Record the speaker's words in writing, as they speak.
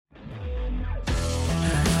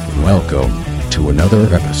Welcome to another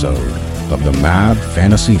episode of the Mad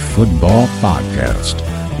Fantasy Football Podcast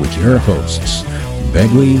with your hosts,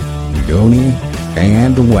 Begley, Goni,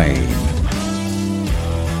 and Wayne.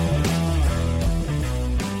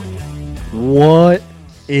 What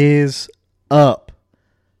is up,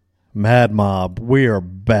 Mad Mob? We are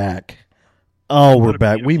back. Oh, we're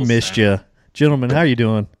back. We missed you. Gentlemen, how you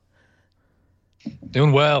doing?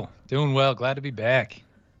 Doing well. Glad to be back.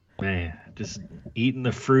 Man, just eating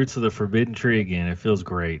the fruits of the forbidden tree again. It feels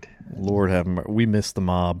great. Lord have mercy. We missed the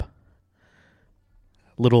mob.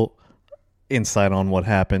 Little insight on what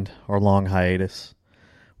happened. Our long hiatus.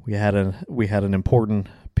 We had an important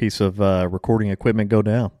piece of recording equipment go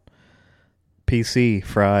down. PC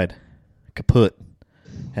fried, kaput.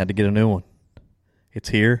 Had to get a new one. It's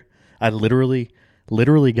here. I literally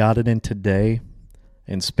got it in today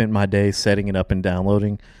and spent my day setting it up and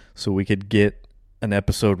downloading so we could get an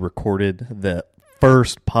episode recorded the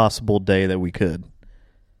first possible day that we could.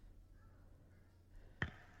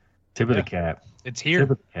 Tip of the cap. It's here.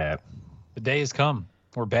 Tip of the cap. The day has come.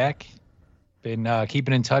 We're back. Been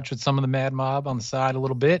keeping in touch with some of the Mad Mob on the side a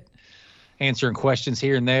little bit, answering questions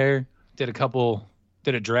here and there. Did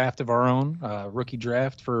a draft of our own, rookie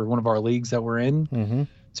draft for one of our leagues that we're in. Mm-hmm.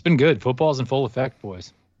 It's been good. Football's in full effect,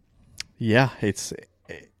 boys. Yeah, it's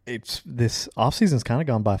this offseason's kind of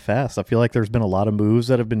gone by fast. I feel like there's been a lot of moves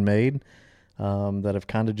that have been made that have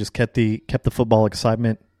kind of just kept the football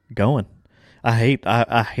excitement going. I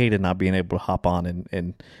hated not being able to hop on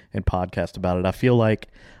and podcast about it. I feel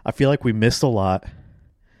like we missed a lot,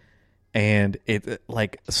 and it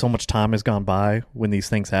like so much time has gone by when these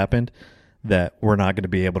things happened that we're not going to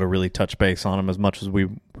be able to really touch base on them as much as we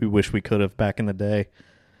wish we could have back in the day.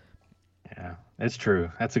 Yeah, that's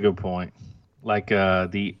true. That's a good point. Like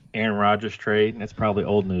the Aaron Rodgers trade, that's probably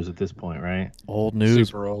old news at this point, right? Old news.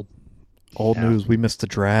 Super old. Old news. We missed the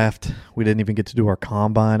draft. We didn't even get to do our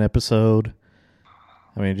combine episode.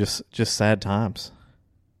 I mean, just sad times.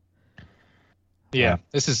 Yeah,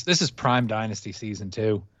 this is prime dynasty season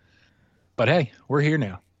too. But hey, we're here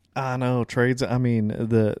now. I know trades. I mean,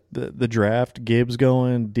 the draft, Gibbs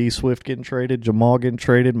going, D Swift getting traded, Jamal getting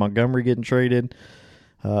traded, Montgomery getting traded,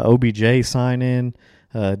 OBJ signing,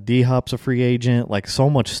 D Hop's a free agent. Like so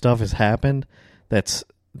much stuff has happened. That's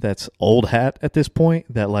old hat at this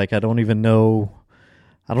point. That like I don't even know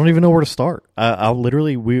where to start. I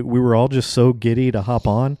literally we were all just so giddy to hop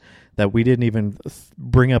on that we didn't even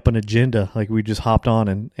bring up an agenda. Like we just hopped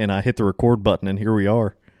on and I hit the record button and here we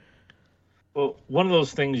are. Well, one of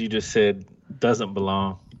those things you just said doesn't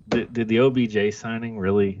belong. Did the OBJ signing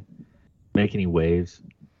really make any waves?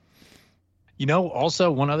 You know,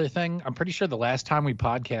 also one other thing, I'm pretty sure the last time we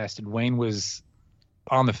podcasted, Wayne was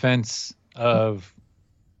on the fence of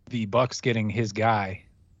the Bucks getting his guy.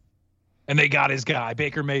 And they got his guy,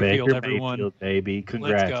 Baker Mayfield, everyone. Mayfield, baby.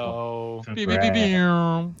 Congrats. Let's go.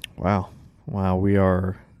 Congrats. Wow. We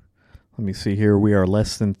are, let me see here. We are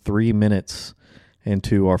less than 3 minutes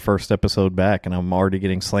into our first episode back, and I'm already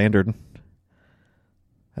getting slandered.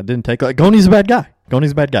 I didn't take like Goni's a bad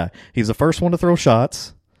guy. He's the first one to throw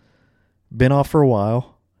shots. Been off for a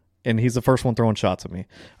while, and he's the first one throwing shots at me.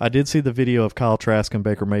 I did see the video of Kyle Trask and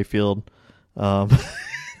Baker Mayfield.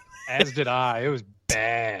 As did I. It was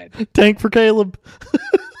bad. Tank for Caleb.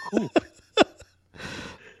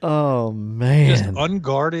 Oh, man. Just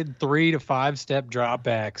unguarded 3 to 5 step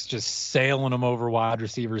dropbacks, just sailing them over wide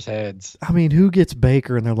receivers' heads. I mean, who gets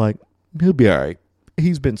Baker and they're like, he'll be all right.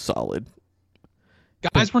 He's been solid.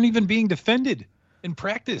 Guys weren't even being defended in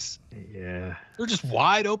practice. Yeah. They're just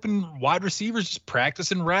wide open wide receivers, just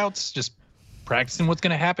practicing routes, just practicing what's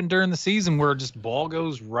going to happen during the season where just ball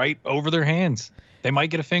goes right over their hands. They might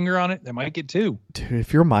get a finger on it. They might get 2. Dude,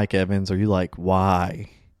 if you're Mike Evans, are you like, why?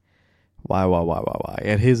 Why?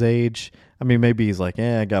 At his age, I mean, maybe he's like,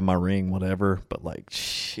 I got my ring, whatever. But like,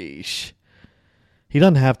 sheesh. He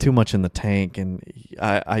doesn't have too much in the tank, and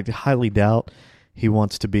I highly doubt he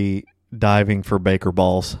wants to be diving for Baker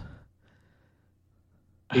balls.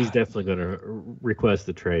 He's definitely going to request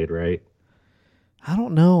the trade, right? I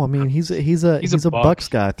don't know. I mean, he's a Bucks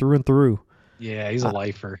guy through and through. Yeah, he's a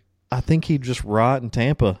lifer. I think he'd just rot in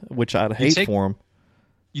Tampa, which I'd hate for him.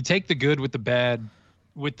 You take the good with the bad,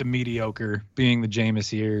 with the mediocre being the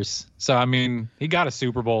Jameis years. So, I mean, he got a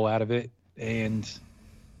Super Bowl out of it, and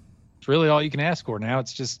it's really all you can ask for. Now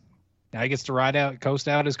he gets to coast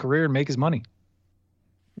out his career and make his money.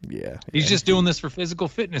 Yeah. He's just doing this for physical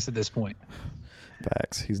fitness at this point.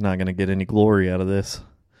 Facts. He's not going to get any glory out of this.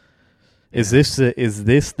 Yeah. Is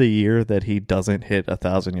this the year that he doesn't hit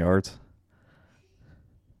 1,000 yards?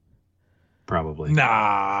 Probably.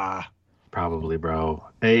 Nah. Probably, bro.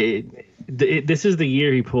 It's This is the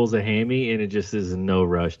year he pulls a hammy, and it just is no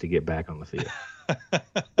rush to get back on the field.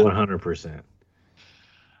 100%.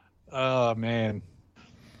 Oh man,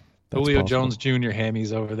 That's Julio possible. Jones Jr.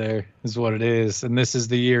 hammies over there is what it is, and this is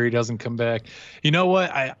the year he doesn't come back. You know what?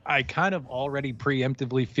 I kind of already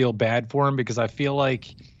preemptively feel bad for him because I feel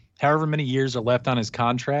like however many years are left on his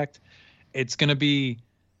contract, it's going to be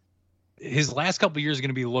his last couple of years are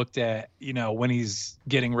going to be looked at, when he's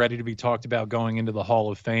getting ready to be talked about going into the Hall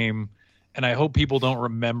of Fame. And I hope people don't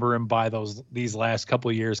remember him by these last couple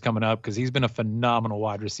of years coming up because he's been a phenomenal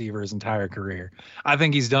wide receiver his entire career. I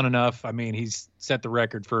think he's done enough. I mean, he's set the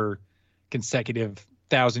record for consecutive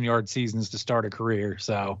 1,000-yard seasons to start a career.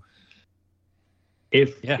 So,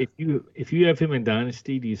 If you have him in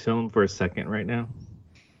Dynasty, do you sell him for a second right now?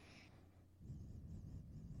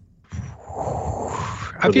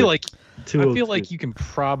 I feel like 202. you can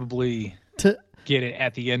probably get it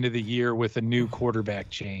at the end of the year with a new quarterback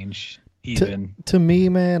change. To me,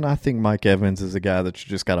 man, I think Mike Evans is a guy that you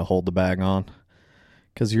just got to hold the bag on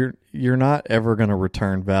because you're not ever going to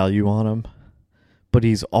return value on him, but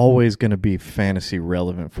he's always going to be fantasy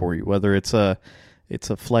relevant for you, whether it's a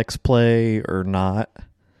flex play or not.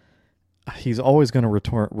 He's always going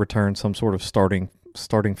to return some sort of starting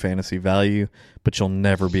fantasy value, but you'll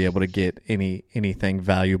never be able to get anything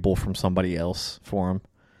valuable from somebody else for him.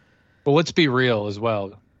 But let's be real as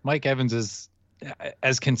well. Mike Evans is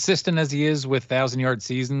as consistent as he is with 1,000-yard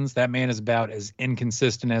seasons. That man is about as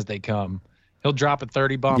inconsistent as they come. He'll drop a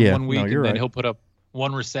 30 bomb one week, and then he'll put up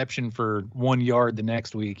one reception for 1 yard the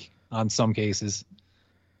next week on some cases.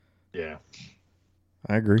 Yeah.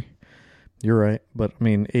 I agree. You're right. But, I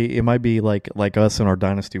mean, it might be like us in our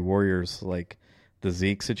Dynasty Warriors, like the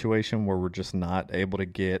Zeke situation where we're just not able to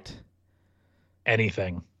get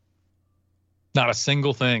anything. Not a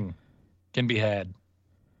single thing can be had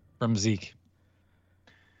from Zeke.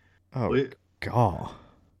 Oh, God.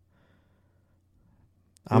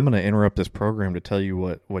 I'm going to interrupt this program to tell you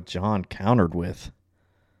what John countered with.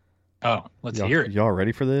 Oh, let's hear it. Y'all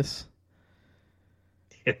ready for this?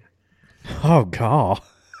 Yeah. Oh, God.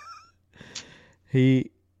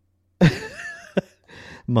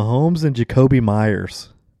 Mahomes and Jacoby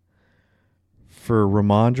Myers for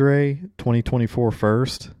Ramondre 2024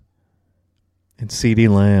 first and CeeDee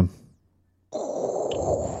Lamb.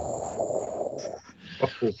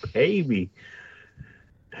 Oh, baby.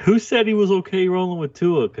 Who said he was okay rolling with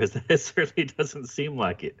Tua? Because that certainly doesn't seem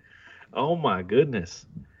like it. Oh, my goodness.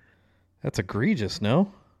 That's egregious,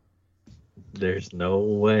 no? There's no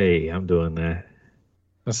way I'm doing that.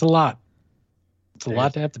 That's a lot. It's a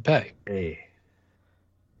lot to have to pay. Hey.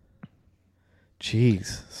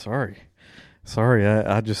 Jeez. Sorry.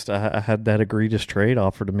 I had that egregious trade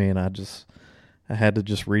offered to me, and I had to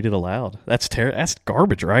just read it aloud. That's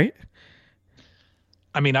garbage, right?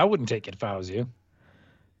 I mean, I wouldn't take it if I was you.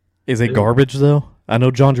 Is it garbage though? I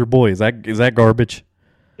know John's your boy. Is that garbage?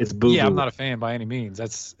 It's boo-boo. Yeah, I'm not a fan by any means.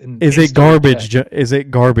 Is it garbage? Is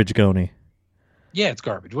it garbage, Goni? Yeah, it's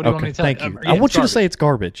garbage. What do you want me to tell thank you. Yeah, I want you to say it's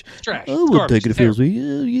garbage. It's trash. I would take it if it was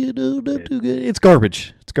me. Not too good. It's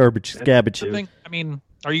garbage. It's garbage. It's garbage. I mean,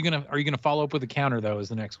 are you gonna follow up with a counter though? Is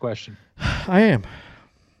the next question. I am.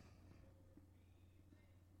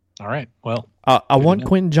 All right. Well, I want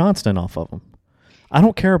Quentin Johnston off of him. I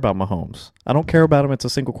don't care about Mahomes. I don't care about him. It's a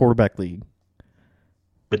single quarterback league.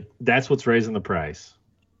 But that's what's raising the price.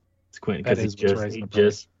 It's Quentin because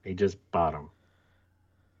he just bought him.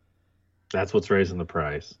 That's what's raising the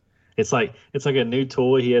price. It's like a new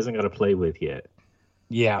toy he hasn't got to play with yet.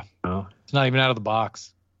 Yeah. Oh, it's not even out of the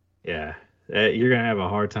box. Yeah. You're going to have a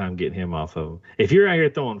hard time getting him off of him. If you're out here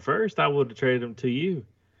throwing first, I would have traded him to you.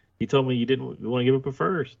 You told me you didn't want to give up a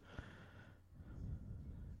first.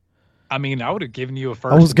 I mean, I would have given you a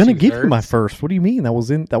first. I was going to give you my first. What do you mean? That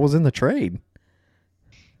was in the trade.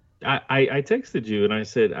 I texted you and I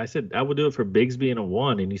said I would do it for Bigsby and a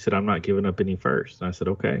 1, and you said I'm not giving up any first. And I said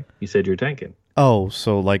okay. You said you're tanking. Oh,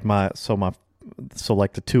 so like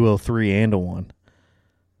the 203 and a 1.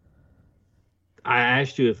 I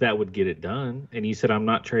asked you if that would get it done, and you said I'm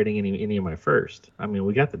not trading any of my first. I mean,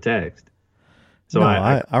 we got the text. So no,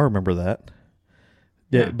 I remember that.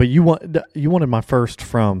 Yeah, but you wanted my first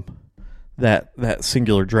from that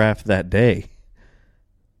singular draft that day.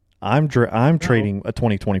 I'm trading a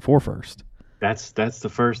 2024 first. That's the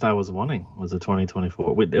first I was wanting was a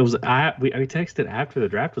 2024. We texted after the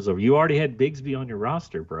draft was over. You already had Bigsby on your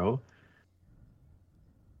roster, bro.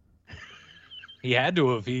 He had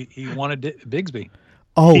to have. He wanted Bigsby.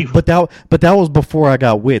 Oh, but that was before I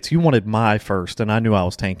got Wits. You wanted my first, and I knew I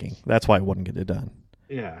was tanking. That's why I wouldn't get it done.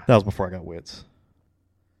 Yeah, that was before I got Wits.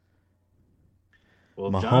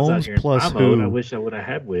 Well, if John's out here in my mode, I wish I would have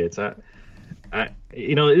had Wits.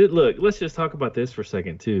 Look, let's just talk about this for a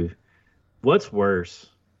second too. What's worse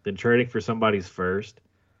than trading for somebody's first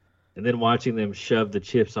and then watching them shove the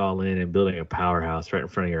chips all in and building a powerhouse right in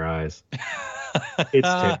front of your eyes? It's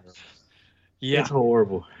terrible. Yeah, it's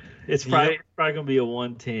horrible. It's probably going to be a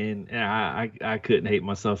 110, and I couldn't hate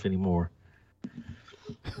myself anymore.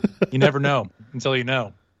 You never know until you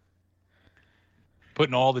know.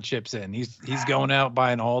 Putting all the chips in. He's going out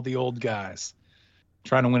buying all the old guys,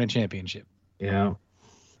 trying to win a championship. Yeah,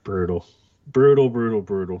 brutal.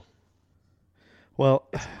 Well,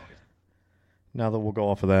 now that we'll go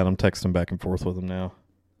off of that, I'm texting back and forth with him now.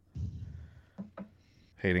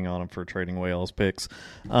 Hating on him for trading away all his picks.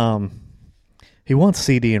 He wants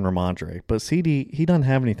CD and Ramondre, but CD, he doesn't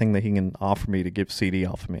have anything that he can offer me to give CD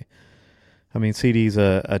off of me. I mean, CD's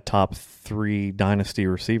a top 3 dynasty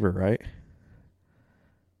receiver, right?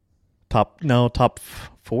 Top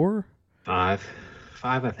 4? 5,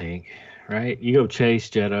 I think. Right? You go Chase,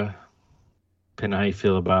 Jetta. Depending on how you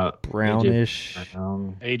feel about Brownish.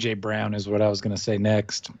 AJ Brown is what I was going to say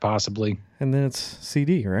next, possibly. And then it's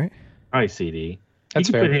CD, right? Probably CD. That's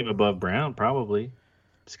you can fair. Put him above Brown, probably.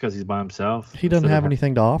 Just because he's by himself. He doesn't have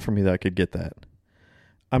anything to offer me that could get that.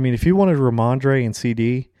 I mean, if you wanted Ramondre and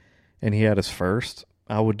CD and he had his first,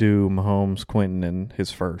 I would do Mahomes, Quentin, and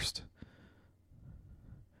his first.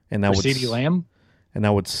 And that would CD Lamb? And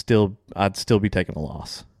that would I'd still be taking a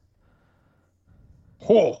loss.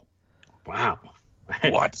 Oh. Wow.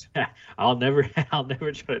 What? I'll never try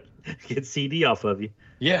to get CD off of you.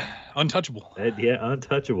 Yeah, untouchable.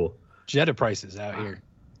 Untouchable. Jetta prices out here.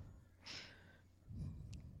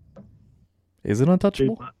 Is it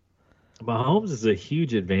untouchable? Dude, Mahomes is a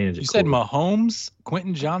huge advantage. You said Mahomes,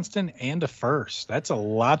 Quentin Johnston, and a first. That's a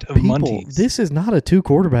lot of money. This is not a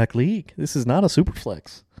 2-quarterback league. This is not a super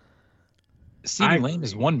flex. CeeDee Lamb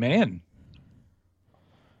is one man.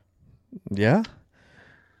 Yeah?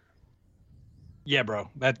 Yeah, bro.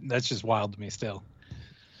 That's just wild to me still.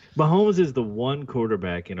 Mahomes is the one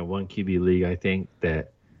quarterback in a 1 QB league, I think,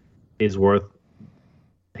 that is worth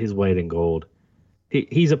his weight in gold.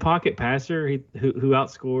 He's a pocket passer who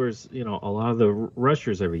outscores, a lot of the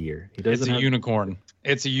rushers every year. It's a unicorn.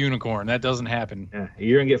 It's a unicorn. That doesn't happen. Yeah,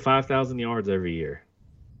 you're going to get 5,000 yards every year.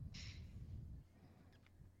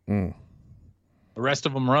 Mm. The rest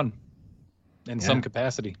of them run in some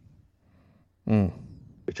capacity. Mm.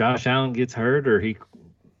 If Josh Allen gets hurt or he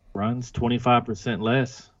runs 25%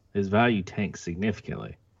 less, his value tanks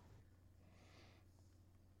significantly.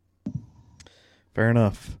 Fair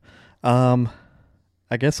enough.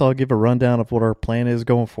 I guess I'll give a rundown of what our plan is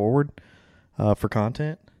going forward for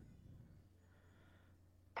content.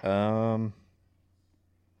 Including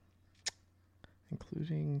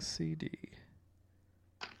CD.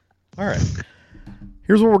 All right.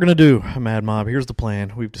 Here's what we're going to do, Mad Mob. Here's the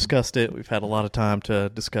plan. We've discussed it. We've had a lot of time to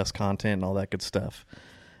discuss content and all that good stuff.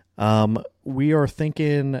 We are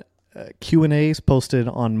thinking Q&As posted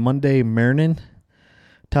on Monday morning,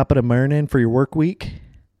 top of the morning for your work week.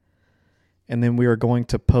 And then we are going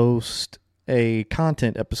to post a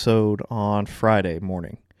content episode on Friday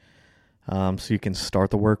morning. So you can start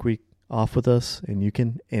the work week off with us and you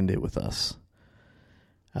can end it with us.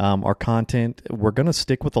 Our content, we're going to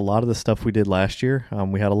stick with a lot of the stuff we did last year.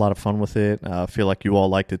 We had a lot of fun with it. I feel like you all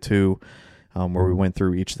liked it too, where we went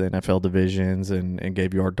through each of the NFL divisions and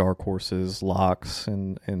gave you our dark horses, locks,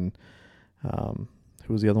 and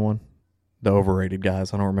who was the other one? The overrated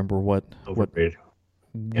guys. I don't remember what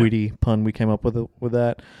witty pun we came up with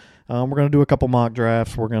that. We're going to do a couple mock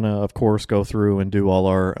drafts. We're going to, of course, go through and do all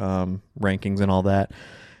our rankings and all that.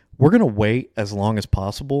 We're going to wait as long as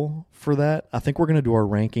possible for that. I think we're going to do our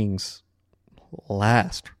rankings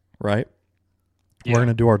last, right? Yeah. We're going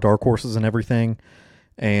to do our dark horses and everything,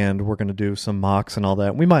 and we're going to do some mocks and all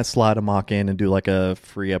that. We might slide a mock in and do like a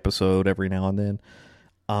free episode every now and then.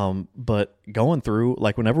 But going through,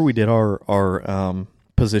 like whenever we did our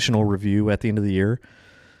positional review at the end of the year,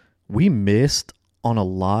 we missed on a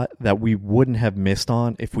lot that we wouldn't have missed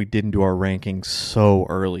on if we didn't do our rankings so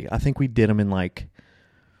early. I think we did them in like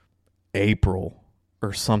April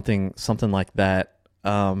or something like that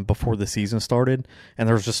before the season started, and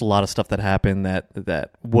there was just a lot of stuff that happened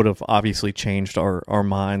that would have obviously changed our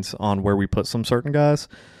minds on where we put some certain guys.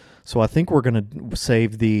 So I think we're going to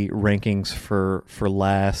save the rankings for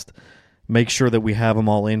last. Make sure that we have them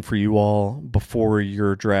all in for you all before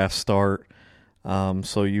your drafts start,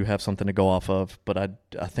 so you have something to go off of. But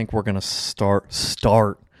I think we're going to start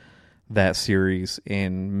that series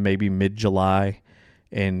in maybe mid-July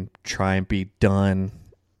and try and be done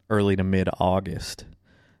early to mid-August.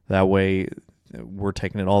 That way we're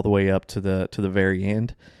taking it all the way up to the very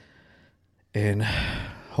end. And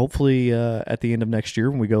hopefully at the end of next year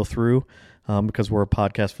when we go through, because we're a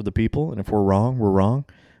podcast for the people, and if we're wrong, we're wrong.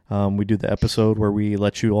 We do the episode where we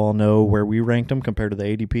let you all know where we ranked them compared to the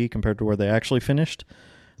ADP, compared to where they actually finished.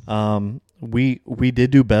 We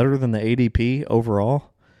did do better than the ADP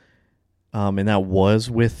overall, and that was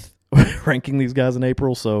with ranking these guys in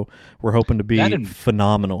April. So we're hoping to be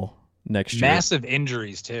phenomenal next year. Massive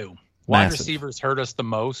injuries too. Wide receivers hurt us the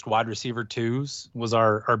most. Wide receiver 2s was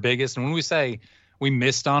our biggest. And when we say we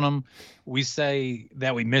missed on them, we say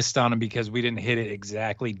that we missed on them because we didn't hit it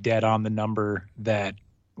exactly dead on the number that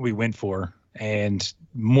we went for. And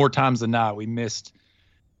more times than not, we missed.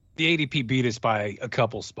 The ADP beat us by a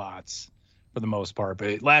couple spots for the most part.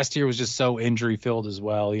 But last year was just so injury filled as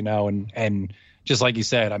well, and just like you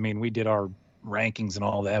said, I mean, we did our rankings and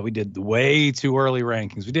all that. We did the way too early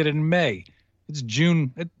rankings. We did it in May. It's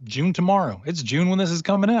June. June tomorrow. It's June when this is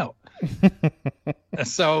coming out.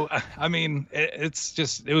 So, I mean,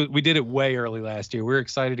 we did it way early last year. We're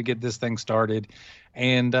excited to get this thing started,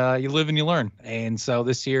 and you live and you learn. And so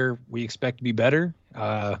this year we expect to be better.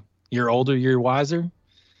 You're older, you're wiser,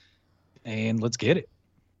 and let's get it.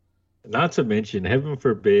 Not to mention, heaven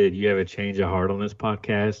forbid you have a change of heart on this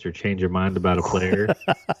podcast or change your mind about a player,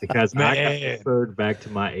 because I got referred back to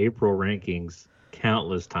my April rankings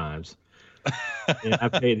countless times, and I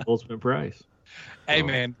paid the ultimate price. Hey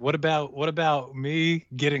man, what about me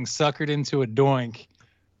getting suckered into a doink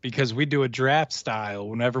because we do a draft style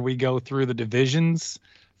whenever we go through the divisions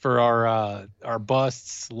for our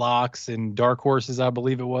busts, locks, and dark horses, I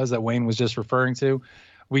believe it was that Wayne was just referring to.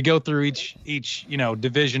 We go through each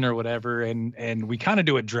division or whatever, and we kind of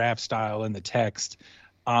do a draft style in the text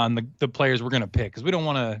on the players we're going to pick, because we don't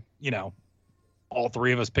want to, all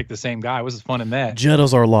three of us pick the same guy. What's the fun in that?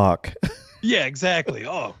 Jetto's our lock. Yeah, exactly.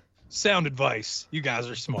 Oh, sound advice. You guys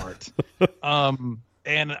are smart.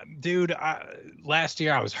 And dude, last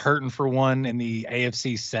year I was hurting for one in the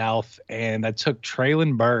AFC South, and I took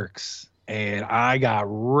Treylon Burks, and I got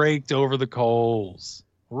raked over the coals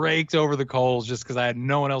just because I had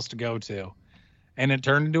no one else to go to, and it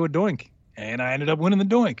turned into a doink, and I ended up winning the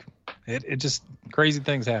doink. It just, crazy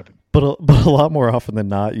things happen. But a lot more often than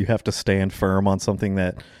not, you have to stand firm on something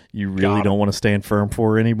that you really don't want to stand firm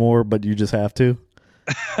for anymore, but you just have to.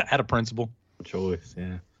 Out of principle. Choice,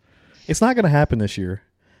 yeah. It's not going to happen this year.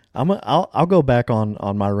 I'll go back on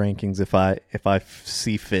my rankings if I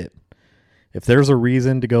see fit. If there's a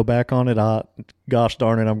reason to go back on it, gosh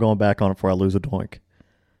darn it, I'm going back on it before I lose a doink.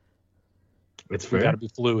 It's fair. You got to be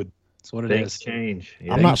fluid. That's what it Things is. Change.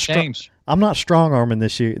 Yeah. I'm not strong arming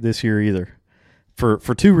this year either.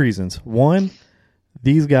 For two reasons. One,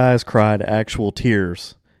 these guys cried actual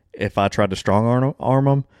tears if I tried to strong arm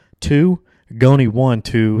them. Two, Goni won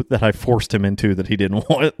two that I forced him into that he didn't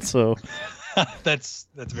want. So that's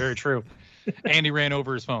very true. And he ran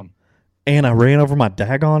over his phone. And I ran over my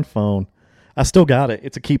daggone phone. I still got it.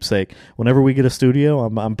 It's a keepsake. Whenever we get a studio,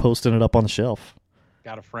 I'm posting it up on the shelf.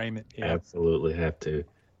 Got to frame it. Yeah. Absolutely have to.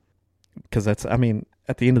 Because at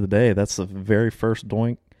the end of the day, that's the very first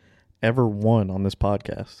doink ever won on this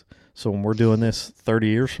podcast. So when we're doing this 30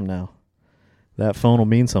 years from now, that phone will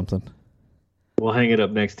mean something. We'll hang it up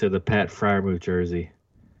next to the Pat Freiermuth jersey.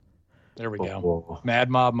 There we go. Whoa. Mad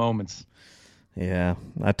Mob moments. Yeah,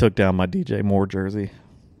 I took down my DJ Moore jersey.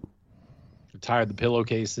 Retired the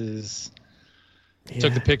pillowcases. Yeah.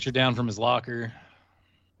 Took the picture down from his locker.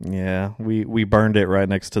 Yeah, we burned it right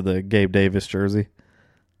next to the Gabe Davis jersey.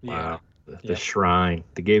 Wow. The shrine.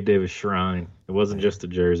 The Gabe Davis shrine. It wasn't just a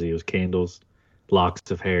jersey. It was candles, locks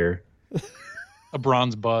of hair. A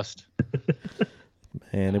bronze bust.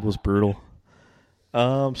 Man, it was brutal.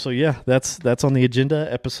 So yeah, that's on the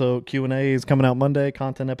agenda. Episode Q&A is coming out Monday.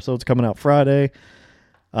 Content episode's coming out Friday.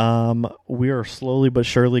 We are slowly but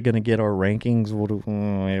surely going to get our rankings.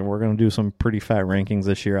 We're going to do some pretty fat rankings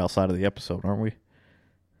this year outside of the episode, aren't we?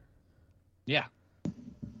 Yeah,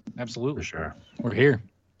 absolutely. For sure. We're here.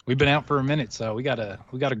 We've been out for a minute, so we gotta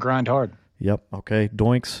grind hard. Yep. Okay.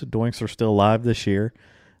 Doinks are still live this year.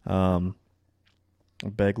 Begley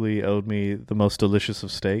owed me the most delicious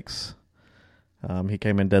of steaks. He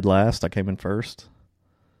came in dead last. I came in first.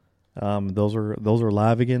 Those are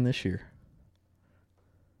live again this year.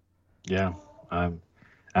 Yeah, I'm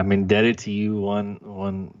indebted to you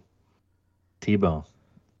one T-bone.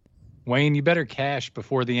 Wayne, you better cash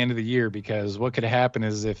before the end of the year, because what could happen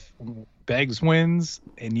is if Beggs wins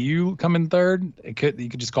and you come in third, you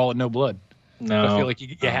could just call it no blood. No, I feel like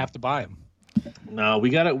you have to buy them. No, we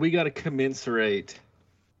gotta commensurate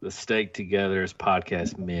the steak together as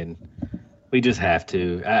podcast men. We just have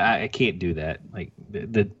to. I can't do that. Like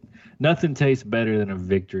Nothing tastes better than a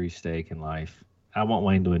victory steak in life. I want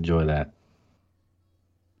Wayne to enjoy that.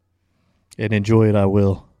 And enjoy it, I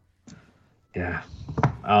will. Yeah.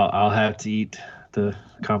 I'll have to eat the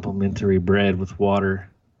complimentary bread with water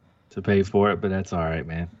to pay for it, but that's all right,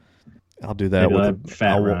 man. I'll do that with the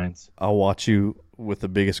fat rinds. I'll watch you with the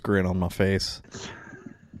biggest grin on my face.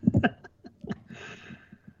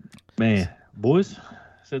 Man, boys,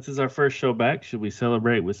 since it's our first show back, should we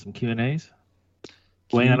celebrate with some Q&As?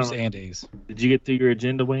 Wayne, and A's. Did you get through your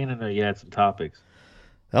agenda, Wayne? I know you had some topics.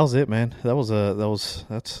 That was it, man.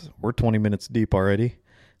 We're 20 minutes deep already.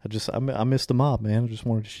 I missed the mob, man. I just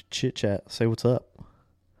wanted to chit chat, say what's up.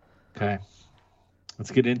 Okay,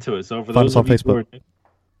 let's get into it. So for Find those us on Facebook.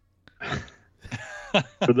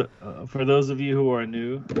 For those of you who are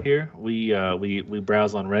new here, we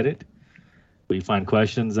browse on Reddit. We find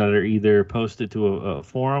questions that are either posted to a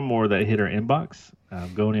forum or that hit our inbox.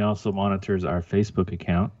 Goni also monitors our Facebook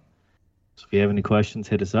account. So if you have any questions,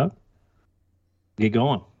 hit us up. Get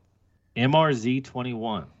going.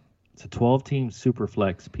 MRZ21. It's a 12-team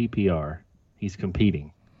Superflex PPR. He's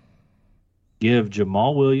competing. Give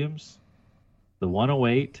Jamal Williams the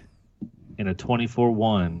 108 and a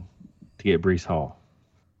 24-1 to get Breece Hall.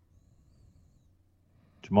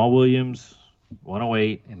 Jamal Williams,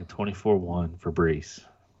 108 and a 24-1 for Breece.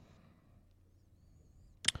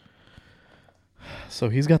 So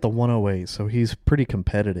he's got the 108, so he's pretty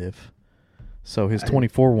competitive. So his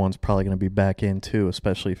 24-1's probably going to be back in too,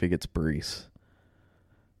 especially if he gets Breece.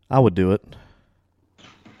 I would do it.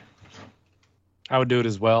 I would do it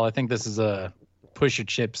as well. I think this is a push your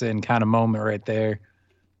chips in kind of moment right there.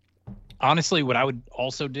 Honestly, what I would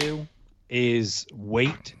also do is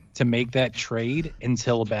wait to make that trade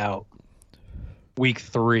until about week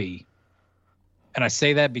 3. And I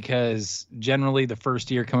say that because generally the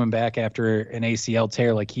first year coming back after an ACL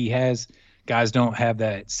tear like he has, guys don't have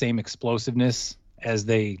that same explosiveness as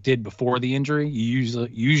they did before the injury. You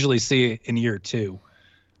usually see it in year 2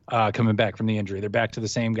 coming back from the injury. They're back to the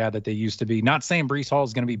same guy that they used to be. Not saying Breece Hall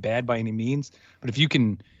is going to be bad by any means, but if you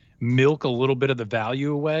can milk a little bit of the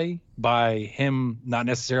value away by him not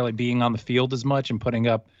necessarily being on the field as much and putting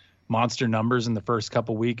up monster numbers in the first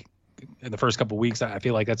couple weeks, I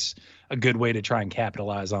feel like that's a good way to try and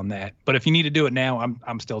capitalize on that. But if you need to do it now,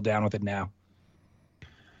 I'm still down with it now.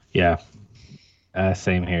 Yeah,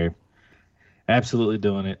 same here. Absolutely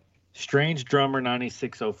doing it. Strange Drummer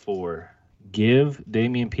 9604. Give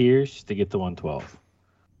Dameon Pierce to get the 112.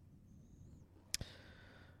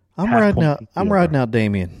 I'm riding out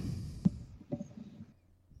Dameon.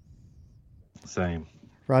 Same.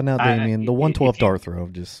 Riding out Dameon. The 112 dart throw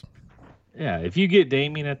just. Yeah, if you get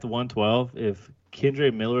Dameon at the 112, if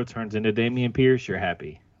Kendre Miller turns into Dameon Pierce, you're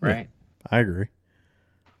happy, right? Yeah, I agree.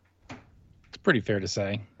 It's pretty fair to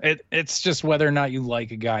say. It's just whether or not you like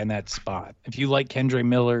a guy in that spot. If you like Kendre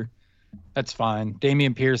Miller, that's fine.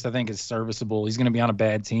 Dameon Pierce, I think, is serviceable. He's going to be on a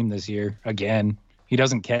bad team this year. Again, he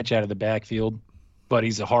doesn't catch out of the backfield, but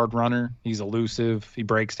he's a hard runner. He's elusive. He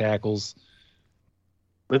breaks tackles.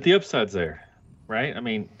 But the upside's there, right? I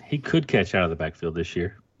mean, he could catch out of the backfield this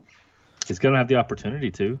year. He's going to have the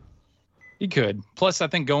opportunity to. He could. Plus, I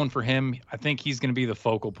think going for him, I think he's going to be the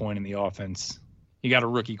focal point in the offense. You got a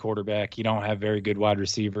rookie quarterback. You don't have very good wide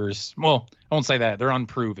receivers. Well, I won't say that. They're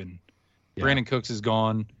unproven. Yeah. Brandon Cooks is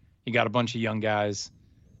gone. You got a bunch of young guys.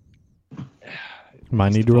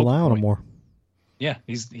 Might need to rely on him more. Yeah,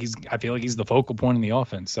 he's. I feel like he's the focal point in the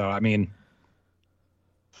offense. So, I mean,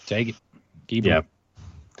 take it. Keep him.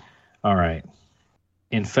 All right.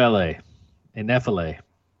 Infele.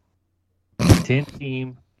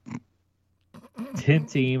 10-team,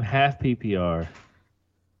 half PPR.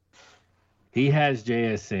 He has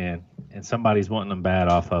JSN, and somebody's wanting him bad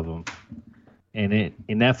off of him. And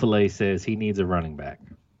Inefile says he needs a running back.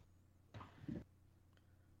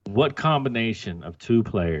 What combination of 2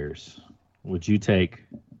 players would you take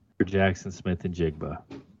for Jackson Smith and Jigba?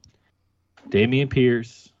 Dameon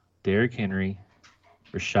Pierce, Derrick Henry,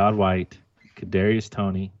 Rachaad White, Kadarius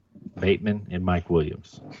Toney, Bateman, and Mike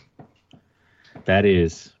Williams. That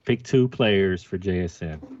is, pick 2 players for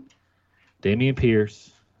JSN. Dameon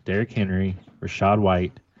Pierce, Derrick Henry, Rachaad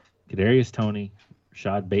White, Kadarius Toney,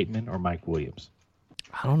 Rashad Bateman, or Mike Williams.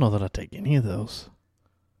 I don't know that I'd take any of those.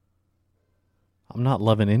 I'm not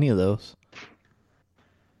loving any of those.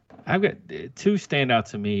 I've got 2 stand out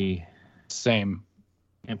to me. Same.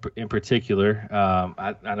 In particular,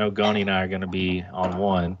 I know Goni and I are going to be on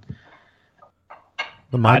one.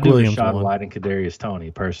 The Mike Williams Rachaad one. White and Kadarius Toney,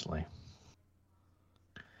 personally.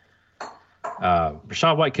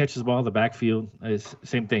 Rachaad White catches the ball in the backfield. It's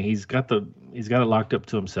same thing. He's got it locked up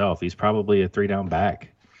to himself. He's probably a 3-down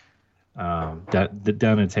back.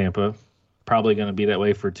 down in Tampa. Probably going to be that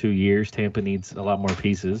way for 2 years. Tampa needs a lot more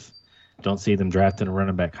pieces. Don't see them drafting a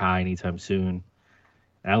running back high anytime soon.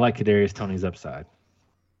 And I like Kadarius Toney's upside.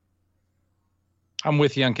 I'm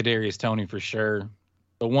with you on Kadarius Toney for sure.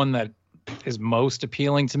 The one that is most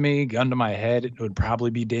appealing to me, gun to my head, it would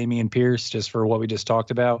probably be Dameon Pierce, just for what we just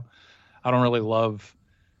talked about. I don't really love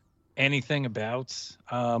anything about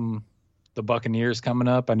the Buccaneers coming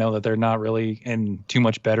up. I know that they're not really in too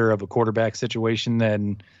much better of a quarterback situation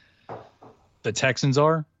than the Texans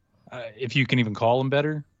are, if you can even call them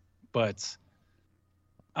better. But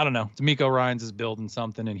I don't know. D'Amico Ryans is building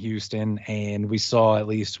something in Houston, and we saw at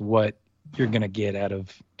least what you're going to get out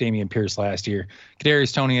of Dameon Pierce last year.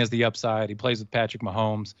 Kadarius Toney has the upside. He plays with Patrick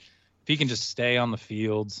Mahomes. If he can just stay on the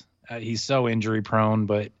field, he's so injury prone,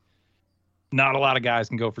 but not a lot of guys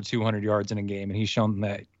can go for 200 yards in a game, and he's shown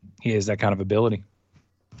that he has that kind of ability.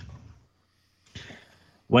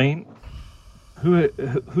 Wayne,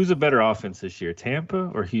 who's a better offense this year,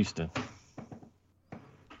 Tampa or Houston?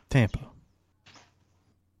 Tampa.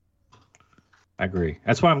 I agree.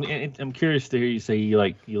 That's why I'm curious to hear you say you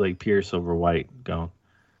like Pierce over White going.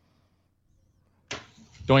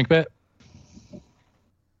 Doink bet.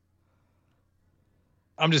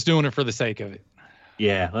 I'm just doing it for the sake of it.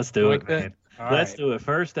 Yeah, let's do Doink it, man. Let's do it.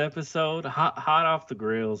 First episode, hot off the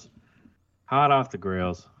grills. Hot off the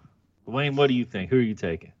grills. Wayne, what do you think? Who are you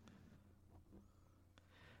taking?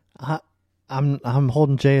 I'm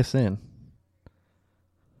holding JSN.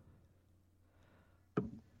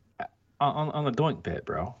 On the doink bet,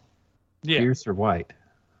 bro. Yeah. Pierce or White?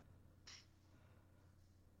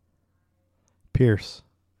 Pierce.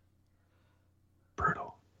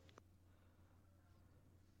 Brutal.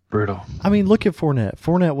 I mean, look at Fournette.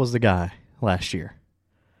 Fournette was the guy last year.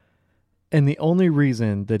 And the only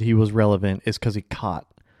reason that he was relevant is because he caught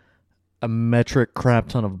a metric crap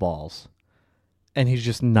ton of balls. And he's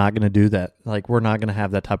just not going to do that. Like, we're not going to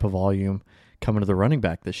have that type of volume coming to the running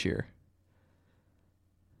back this year.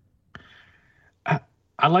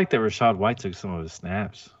 I like that Rachaad White took some of his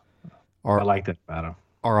snaps. I like that about him.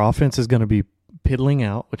 Our offense is going to be piddling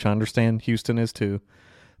out, which I understand Houston is too.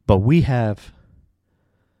 But we have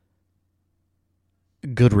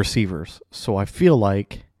good receivers. So I feel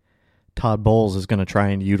like Todd Bowles is going to try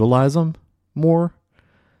and utilize them more.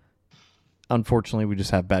 Unfortunately, we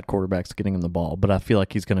just have bad quarterbacks getting him the ball, but I feel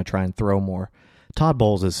like he's going to try and throw more. Todd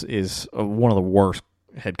Bowles is one of the worst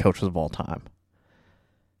head coaches of all time.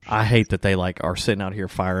 I hate that they are sitting out here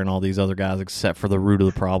firing all these other guys except for the root of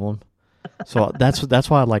the problem. So that's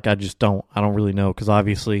why I don't really know, because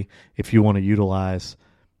obviously if you want to utilize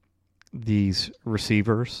these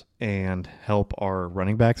receivers and help our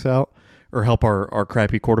running backs out or help our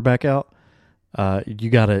crappy quarterback out, you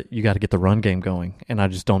gotta get the run game going, and I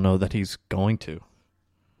just don't know that he's going to.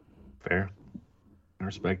 Fair, I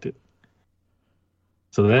respect it.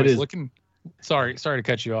 So that is looking. Sorry to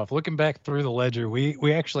cut you off. Looking back through the ledger,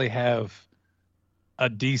 we actually have a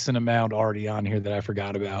decent amount already on here that I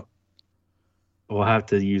forgot about. We'll have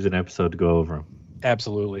to use an episode to go over them.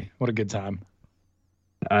 Absolutely. What a good time.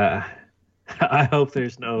 I hope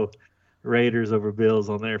there's no Raiders over Bills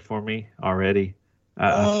on there for me already. Do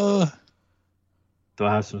I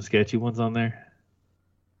have some sketchy ones on there?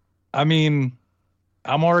 I mean,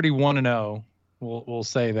 I'm already 1-0. We'll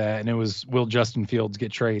say that, and it was, will Justin Fields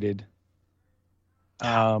get traded?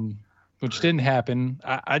 Which didn't happen.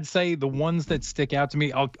 I'd say the ones that stick out to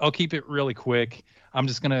me, I'll keep it really quick. I'm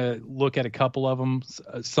just gonna look at a couple of them.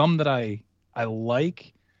 Some that I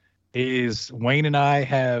like is Wayne and I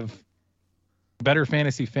have better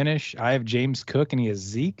fantasy finish. I have James Cook and he has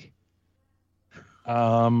Zeke.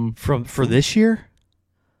 For this year?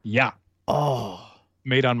 Yeah. Oh.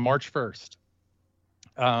 Made on March 1st.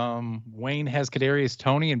 Wayne has Kadarius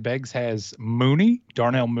Toney and Beggs has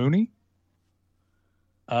Darnell Mooney.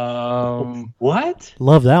 What?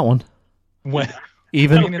 Love that one.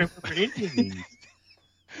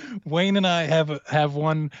 Wayne and I have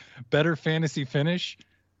one better fantasy finish.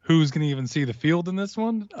 Who's going to even see the field in this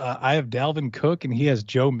one? I have Dalvin Cook and he has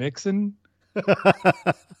Joe Mixon.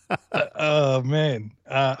 Oh man,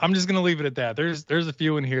 I'm just gonna leave it at that. There's a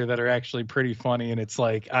few in here that are actually pretty funny, and it's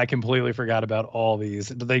like I completely forgot about all these.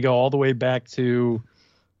 They go all the way back to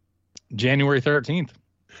January 13th.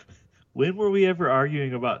 When were we ever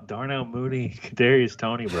arguing about Darnell Mooney, Kadarius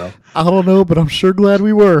Toney, bro? I don't know, but I'm sure glad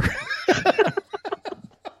we were.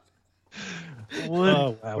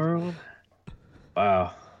 What world?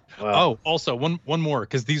 Wow. Oh, also one more,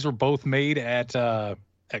 because these were both made at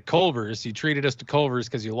Culver's. You treated us to Culver's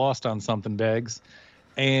because you lost on something, Beggs.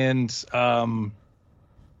 And along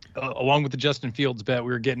with the Justin Fields bet,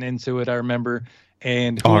 we were getting into it, I remember.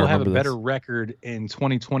 And who will have a better record in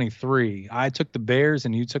 2023? I took the Bears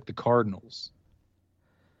and you took the Cardinals.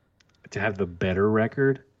 To have the better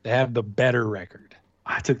record? To have the better record.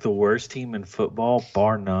 I took the worst team in football,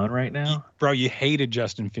 bar none, right now. Bro, you hated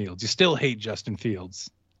Justin Fields. You still hate Justin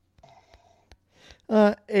Fields.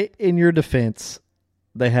 In your defense,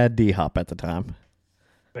 they had D-Hop at the time.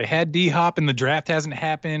 They had D-Hop, and the draft hasn't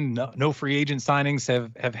happened. No free agent signings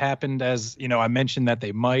have happened, as I mentioned that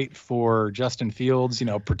they might for Justin Fields.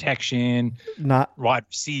 Protection, not wide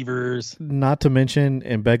receivers. Not to mention,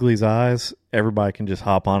 in Begley's eyes, everybody can just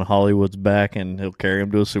hop on Hollywood's back, and he'll carry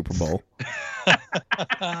him to a Super Bowl.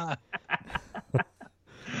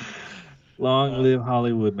 Long live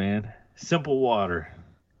Hollywood, man. Simple water.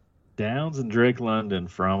 Downs and Drake London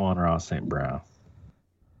from Amon-Ra St. Brown.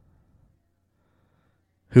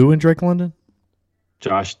 Who in Drake London?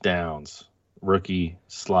 Josh Downs, rookie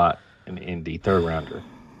slot in Indy, third rounder.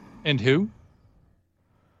 And who?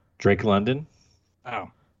 Drake London. Oh.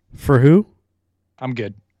 For who? I'm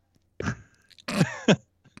good.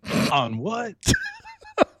 On what?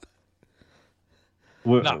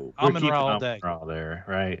 we're Amon-Ra all day. Amon-Ra there,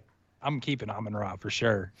 right? I'm keeping Amon-Ra for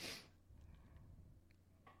sure.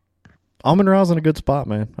 Amon-Ra's in a good spot,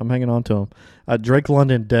 man. I'm hanging on to him. Drake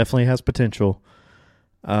London definitely has potential.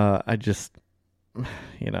 I just,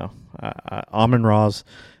 Amon-Ra's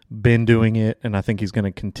been doing it, and I think he's going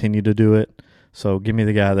to continue to do it. So give me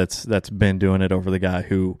the guy that's been doing it over the guy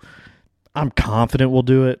who I'm confident will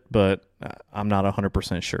do it, but I'm not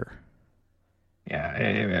 100% sure.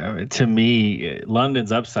 Yeah, to me,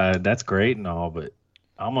 London's upside, that's great and all, but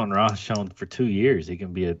Amon-Ra's shown for 2 years he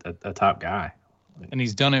can be a top guy. And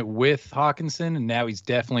he's done it with Hawkinson, and now he's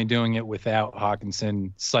definitely doing it without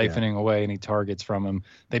Hawkinson siphoning away any targets from him.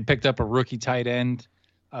 They picked up a rookie tight end,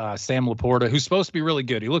 Sam Laporta, who's supposed to be really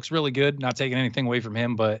good. He looks really good, not taking anything away from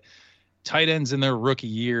him, but tight ends in their rookie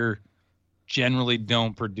year generally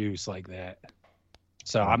don't produce like that.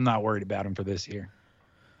 So I'm not worried about him for this year.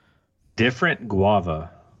 Different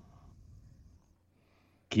guava.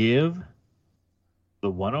 Give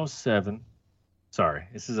the 107. Sorry,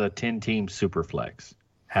 this is a 10-team super flex,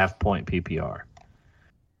 half-point PPR.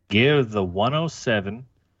 Give the 107,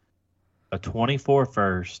 a 24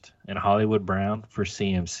 first, and Hollywood Brown for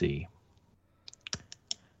CMC.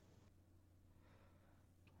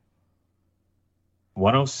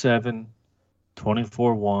 $107,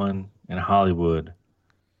 24-1, and Hollywood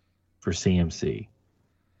for CMC.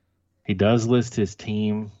 He does list his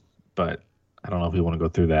team, but I don't know if we want to go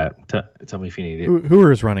through that. Tell me if you need it. Who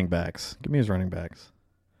are his running backs? Give me his running backs.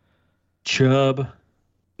 Chubb,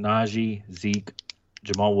 Najee, Zeke,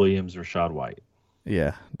 Jamal Williams, Rashad White.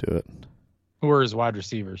 Yeah, do it. Who are his wide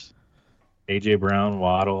receivers? A.J. Brown,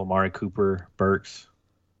 Waddle, Amari Cooper, Burks.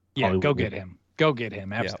 Yeah, Hollywood. Go get him. Go get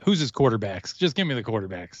him. Yeah. Who's his quarterbacks? Just give me the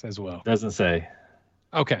quarterbacks as well. Doesn't say.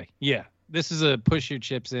 Okay, yeah. This is a push your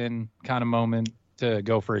chips in kind of moment to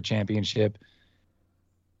go for a championship.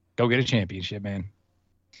 Go get a championship, man.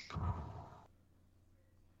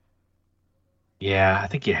 Yeah, I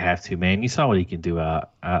think you have to, man. You saw what he can do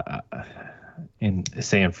in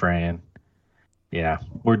San Fran. Yeah,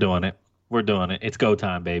 we're doing it. We're doing it. It's go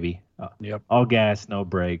time, baby. Yep. All gas, no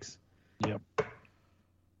brakes. Yep.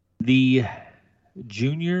 The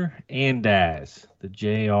Junior and Daz. The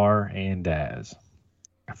JR and Daz.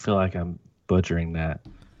 I feel like I'm butchering that.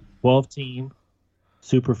 12-team,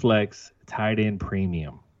 Superflex, tight end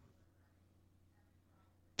premium.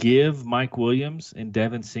 Give Mike Williams and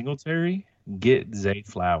Devin Singletary. Get Zay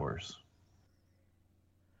Flowers.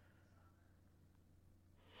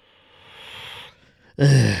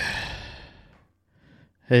 Hey,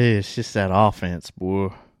 it's just that offense, boy.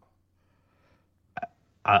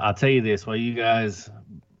 I'll tell you this. While you guys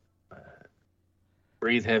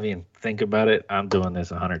breathe heavy and think about it, I'm doing this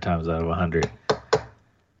 100 times out of 100.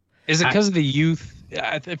 Is it because of the youth?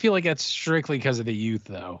 I feel like that's strictly because of the youth,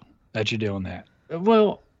 though, that you're doing that.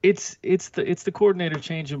 Well, it's the coordinator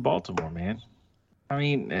change in Baltimore, man. I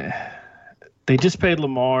mean, they just paid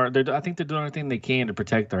Lamar. I think they're doing everything they can to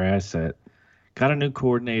protect their asset. Got a new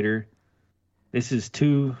coordinator. This is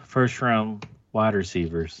 2 first-round wide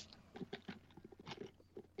receivers.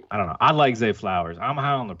 I don't know. I like Zay Flowers. I'm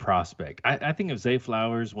high on the prospect. I think if Zay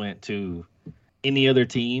Flowers went to any other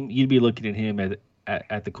team, you'd be looking at him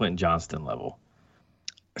at the Quentin Johnston level.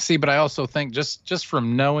 See, but I also think just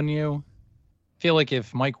from knowing you, I feel like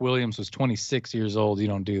if Mike Williams was 26 years old, you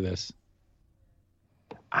don't do this.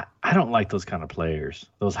 I don't like those kind of players,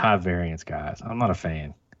 those high variance guys. I'm not a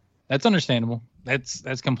fan. That's understandable.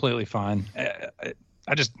 That's completely fine.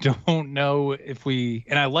 I just don't know if we,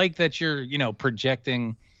 and I like that you're,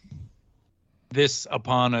 projecting this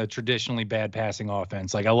upon a traditionally bad passing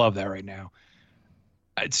offense. Like, I love that right now.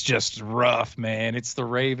 It's just rough, man. It's the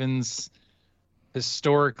Ravens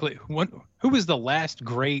historically. Who was the last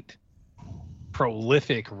great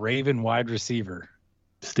prolific Raven wide receiver?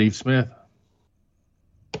 Steve Smith.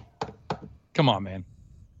 Come on, man.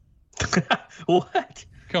 What?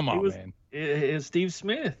 Come on, man. It was Steve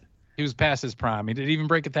Smith. He was past his prime. He did even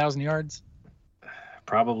break 1,000 yards.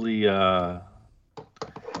 Probably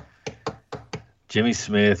Jimmy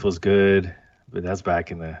Smith was good, but that's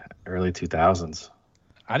back in the early 2000s.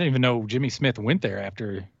 I didn't even know Jimmy Smith went there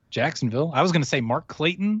after Jacksonville. I was going to say Mark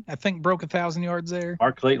Clayton, I think, broke 1,000 yards there.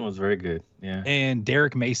 Mark Clayton was very good, yeah. And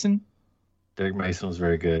Derek Mason. Derek Mason was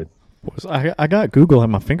very good. I got Google at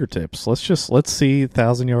my fingertips. Let's see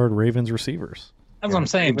 1,000-yard Ravens receivers. That's what I'm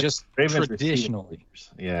saying. Just Ravens traditionally.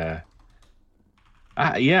 Yeah.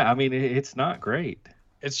 Yeah, I mean, it's not great.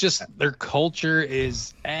 It's just their culture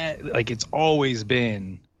is it's always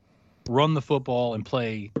been run the football and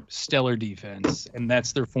play stellar defense, and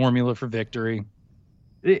that's their formula for victory.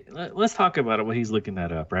 Let's talk about it when he's looking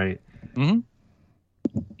that up, right? Mm-hmm.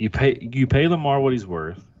 You pay Lamar what he's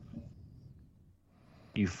worth.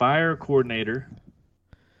 You fire a coordinator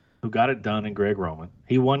who got it done in Greg Roman.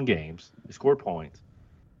 He won games. He scored points.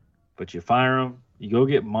 But you fire him. You go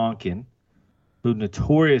get Monken, who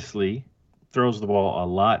notoriously throws the ball a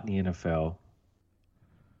lot in the NFL.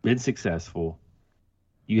 Been successful.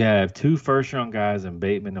 You have 2 first-round guys in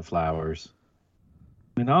Bateman and Flowers.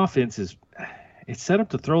 I mean, the offense it's set up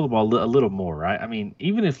to throw the ball a little more, right? I mean,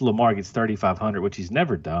 even if Lamar gets 3,500, which he's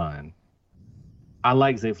never done, I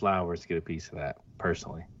like Zay Flowers to get a piece of that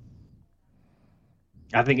personally.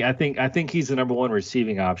 I think he's the number 1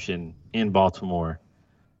 receiving option in Baltimore.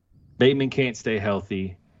 Bateman can't stay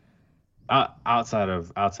healthy. Outside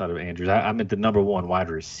of Andrews, I meant the number 1 wide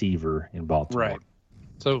receiver in Baltimore. Right.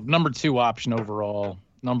 So number 2 option overall,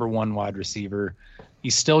 number 1 wide receiver.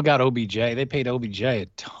 You still got OBJ. They paid OBJ a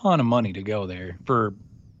ton of money to go there for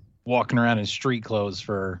walking around in street clothes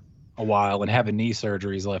for a while and having knee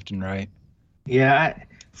surgeries left and right. Yeah,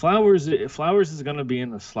 Flowers is going to be in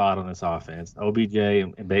the slot on this offense. OBJ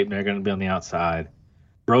and Bateman are going to be on the outside.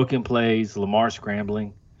 Broken plays, Lamar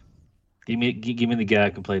scrambling. Give me the guy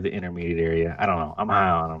who can play the intermediate area. I don't know. I'm high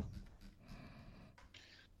on him.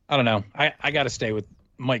 I don't know. I got to stay with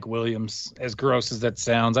Mike Williams, as gross as that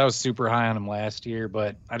sounds. I was super high on him last year,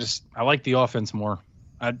 but I like the offense more.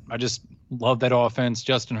 I just love that offense.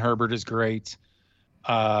 Justin Herbert is great.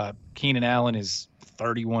 Keenan Allen is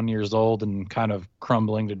 31 years old and kind of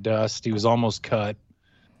crumbling to dust. He was almost cut.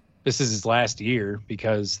 This is his last year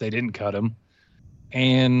because they didn't cut him.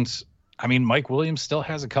 And I mean, Mike Williams still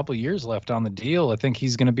has a couple of years left on the deal. I think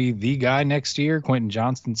he's going to be the guy next year. Quentin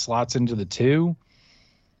Johnston slots into the 2.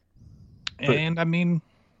 But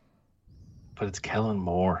it's Kellen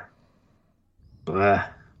Moore. Blah.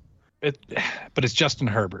 But it's Justin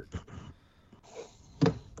Herbert.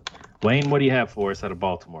 Wayne, what do you have for us out of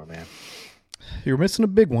Baltimore, man? You're missing a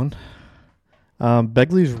big one.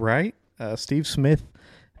 Begley's right. Steve Smith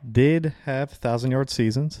did have 1,000-yard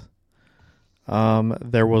seasons.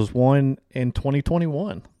 There was one in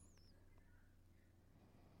 2021.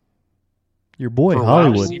 Your boy, for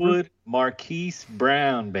Hollywood. Marquise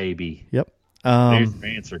Brown, baby. Yep. There's your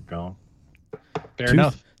answer, gone. Fair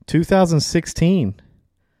enough. 2016.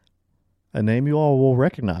 A name you all will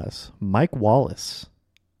recognize. Mike Wallace.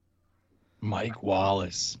 Mike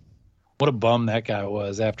Wallace. What a bum that guy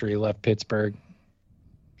was after he left Pittsburgh.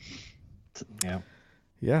 Yeah.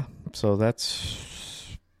 Yeah. So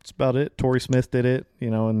that's about it. Torrey Smith did it,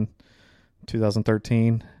 in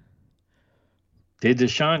 2013. Did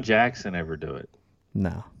Deshaun Jackson ever do it?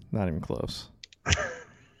 No, not even close. I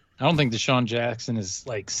don't think Deshaun Jackson has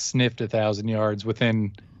sniffed 1,000 yards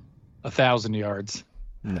within 1,000 yards.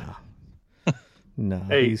 No. No.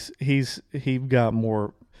 Hey. He got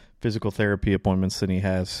more physical therapy appointments than he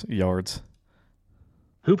has yards.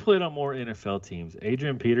 Who played on more NFL teams,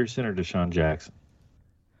 Adrian Peterson or Deshaun Jackson?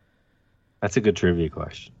 That's a good trivia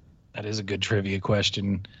question. That is a good trivia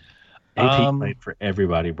question. AP played for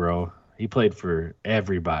everybody, bro. He played for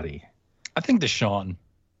everybody. I think Deshaun.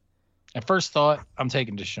 At first thought, I'm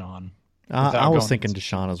taking Deshaun. I was thinking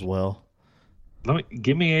Deshaun as well.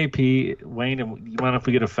 Give me AP, Wayne. You mind if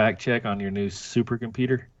we get a fact check on your new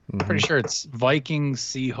supercomputer? Mm-hmm. Pretty sure it's Vikings,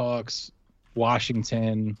 Seahawks,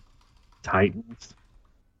 Washington, Titans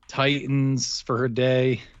for her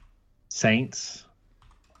day. Saints.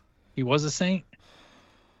 He was a Saint.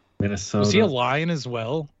 Minnesota. Was he a Lion as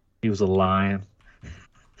well? He was a Lion.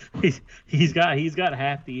 He's got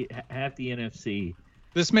half the NFC.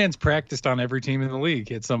 This man's practiced on every team in the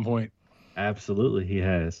league at some point. Absolutely, he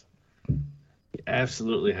has. He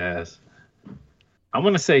absolutely has. I'm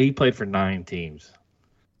going to say he played for 9 teams.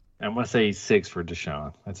 I'm going to say he's 6 for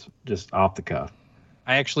Deshaun. That's just off the cuff.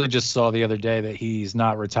 I actually just saw the other day that he's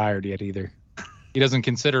not retired yet either. He doesn't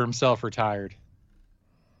consider himself retired.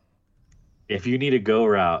 If you need a go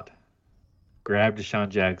route, grab Deshaun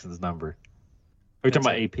Jackson's number. We're talking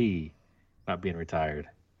about AP not being retired.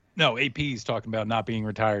 No, AP's talking about not being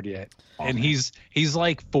retired yet. And he's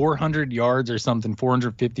like 400 yards or something,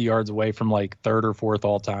 450 yards away from like 3rd or 4th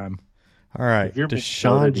all time. All right.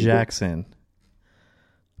 Deshaun Jackson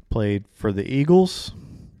played for the Eagles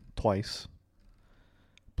twice.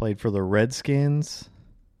 Played for the Redskins,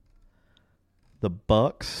 the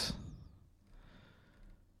Bucks,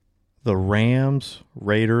 the Rams,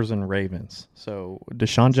 Raiders, and Ravens. So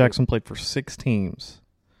Deshaun Jackson played for 6 teams.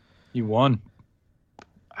 You won.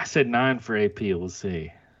 I said 9 for AP. We'll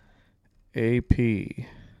see. AP. I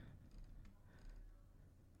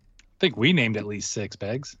think we named at least 6,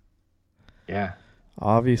 Beggs. Yeah.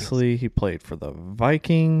 Obviously, he played for the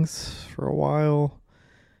Vikings for a while.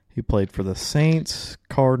 He played for the Saints,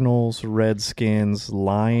 Cardinals, Redskins,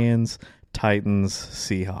 Lions, Titans,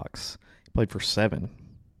 Seahawks. He played for 7.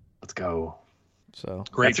 Let's go. So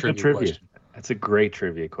great trivia question. That's a great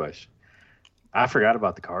trivia question. I forgot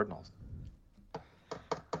about the Cardinals.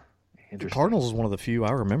 The Cardinals is one of the few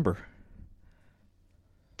I remember.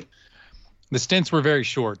 The stints were very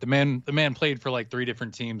short. The man played for like 3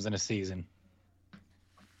 different teams in a season.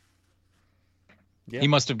 Yeah. He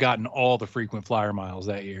must have gotten all the frequent flyer miles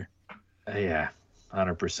that year. Yeah,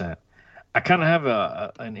 100%. I kind of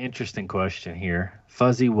have an interesting question here.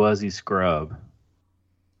 Fuzzy Wuzzy Scrub.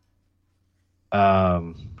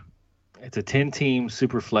 It's a 10-team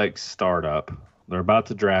Superflex startup. They're about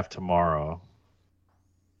to draft tomorrow.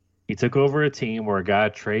 He took over a team where a guy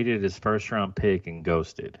traded his first-round pick and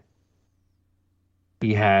ghosted.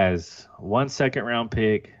 He has 1 second-round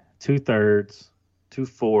pick, 2 thirds, 2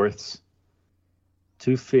 fourths,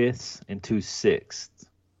 2 fifths, and 2 sixths.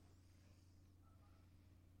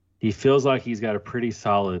 He feels like he's got a pretty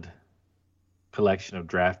solid collection of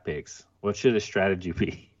draft picks. What should his strategy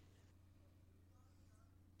be?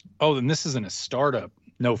 Oh, then this isn't a startup.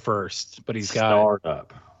 No first, but he's got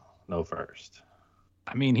startup. No first.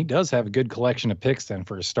 I mean, he does have a good collection of picks then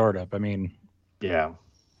for a startup. I mean, yeah.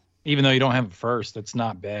 Even though you don't have a first, that's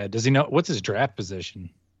not bad. Does he know what's his draft position?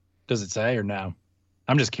 Does it say or no?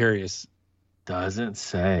 I'm just curious. Doesn't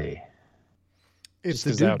say. If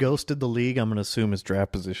the dude ghosted the league, I'm going to assume his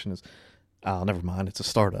draft position is. Oh, never mind. It's a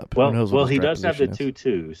startup. Well, he does have the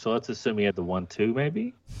 2-2, so let's assume he had the 1-2,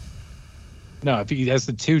 maybe. No, if he has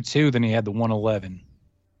the 2-2, then he had the 111.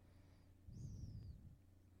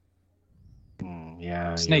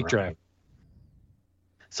 Yeah. Snake draft. Right.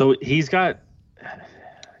 So he's got.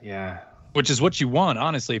 Yeah. Which is what you want,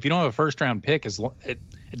 honestly. If you don't have a first-round pick,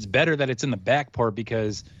 it's better that it's in the back part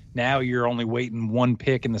because now you're only waiting 1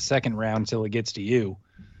 pick in the second round until it gets to you.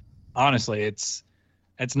 Honestly, it's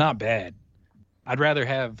not bad. I'd rather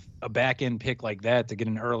have a back-end pick like that to get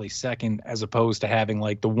an early second as opposed to having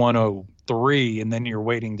like the 103 and then you're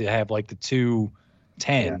waiting to have like the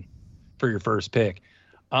 210 for your first pick.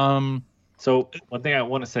 So one thing I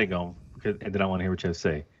want to say, Gome, and then I want to hear what you have to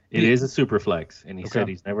say. It is a super flex, and he said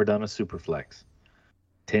he's never done a super flex.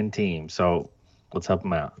 10 teams, so let's help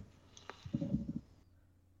him out.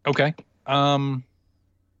 Okay. So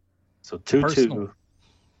 2-2.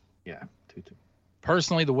 Yeah, 2-2.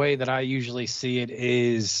 Personally, the way that I usually see it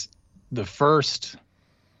is the first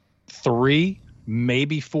 3,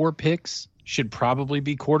 maybe 4 picks should probably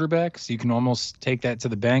be quarterbacks. You can almost take that to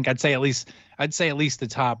the bank. I'd say at least the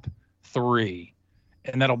top 3,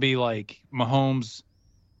 and that'll be like Mahomes,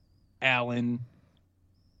 Allen,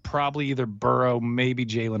 probably either Burrow, maybe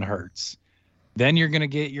Jalen Hurts. Then you're gonna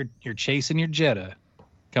get your Chase and your Jetta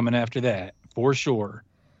coming after that for sure,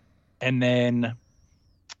 and then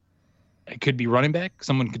it could be running back.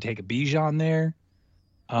 Someone could take a Bijan there.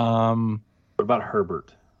 What about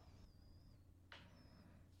Herbert?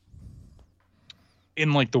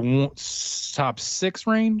 In like the top 6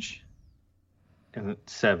 range? And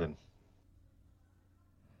 7.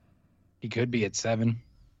 He could be at 7.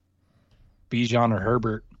 Bijan or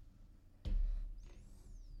Herbert.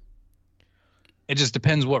 It just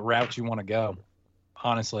depends what route you want to go,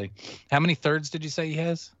 honestly. How many thirds did you say he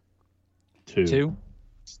has? 2. 2?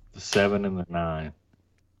 The 7 and the 9.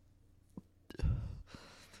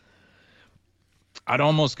 I'd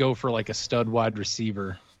almost go for like a stud wide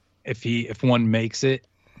receiver if one makes it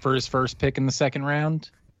for his first pick in the second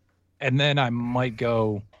round. And then I might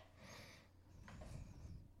go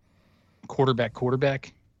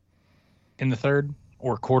quarterback in the 3rd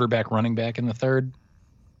or quarterback running back in the 3rd.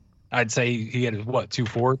 I'd say he had,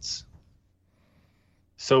 2/4?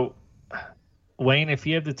 So, Wayne, if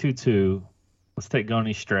you have the 2-2, let's take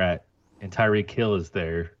Goni Strat, and Tyreek Hill is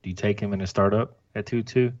there. Do you take him in a startup at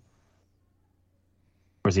 2-2?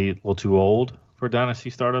 Or is he a little too old for a dynasty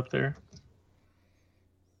startup there?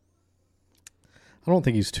 I don't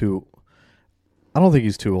think he's too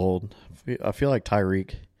old. I feel like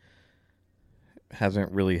Tyreek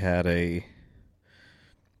hasn't really had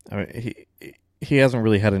he hasn't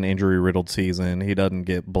really had an injury-riddled season. He doesn't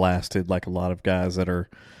get blasted like a lot of guys that are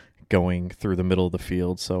going through the middle of the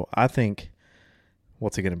field. So I think,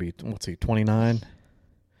 what's he going to be? 29?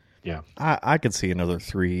 Yeah. I could see another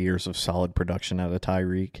 3 years of solid production out of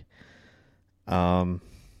Tyreek. What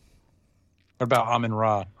about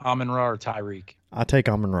Amon-Ra? Amon-Ra or Tyreek? I take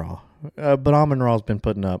Amon-Ra. But Amon-Ra's been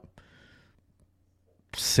putting up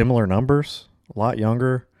similar numbers, a lot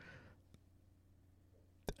younger.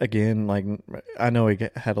 Again, like, I know he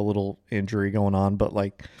had a little injury going on, but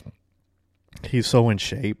like, he's so in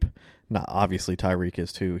shape. Not obviously Tyreek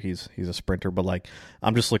is too. He's a sprinter, but like,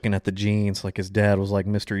 I'm just looking at the genes. Like, his dad was like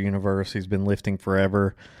Mr. Universe. He's been lifting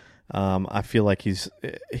forever. I feel like he's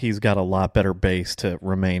got a lot better base to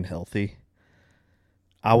remain healthy.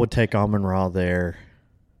 I would take Amon-Ra there.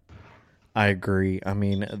 I agree. I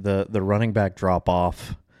mean, the running back drop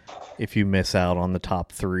off, if you miss out on the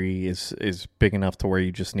top 3, is big enough to where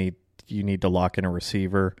you need to lock in a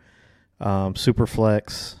receiver. Super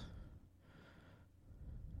flex.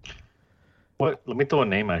 Let me throw a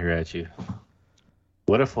name out here at you.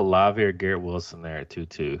 What if Olave or Garrett Wilson there at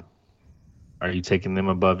 2-2? Are you taking them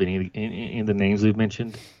above any of the names we've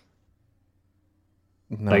mentioned?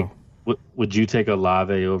 No. Like, would you take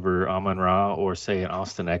Olave over Amon-Ra or say an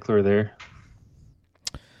Austin Eckler there?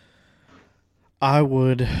 I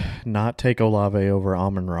would not take Olave over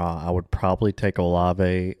Amon-Ra. I would probably take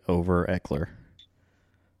Olave over Eckler.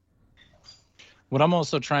 What I'm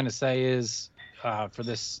also trying to say is, for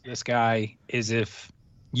this guy, is if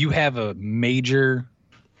you have a major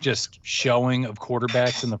just showing of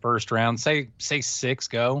quarterbacks in the first round, say 6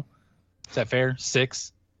 go. Is that fair?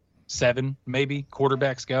 6, 7, maybe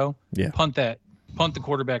quarterbacks go. Yeah. Punt the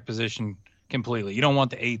quarterback position completely. You don't want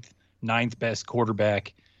the 8th, 9th best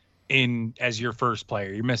quarterback in as your first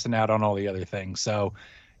player. You're missing out on all the other things. So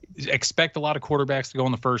expect a lot of quarterbacks to go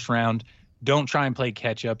in the first round. Don't try and play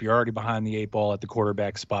catch up. You're already behind the 8 ball at the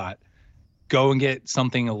quarterback spot. Go and get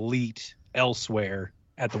something elite elsewhere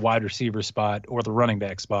at the wide receiver spot or the running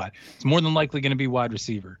back spot. It's more than likely going to be wide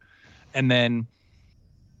receiver. And then,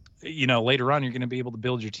 later on, you're going to be able to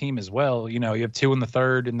build your team as well. You have 2 in the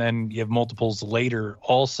 3rd, and then you have multiples later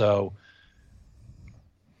also.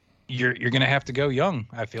 You're going to have to go young,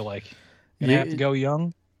 I feel like. You're going to have to go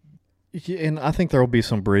young. Yeah, and I think there will be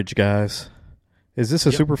some bridge guys. Is this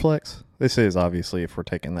a super flex? This is, obviously, if we're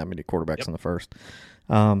taking that many quarterbacks in the first.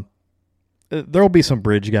 There will be some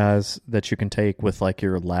bridge guys that you can take with like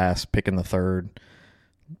your last pick in the 3rd,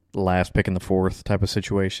 last pick in the 4th type of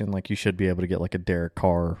situation. Like, you should be able to get like a Derek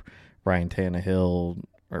Carr, Ryan Tannehill,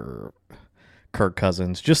 or Kirk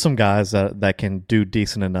Cousins. Just some guys that can do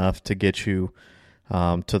decent enough to get you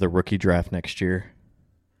to the rookie draft next year.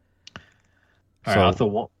 All right, I'll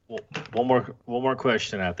throw one more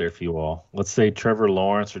question out there for you all. Let's say Trevor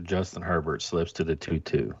Lawrence or Justin Herbert slips to the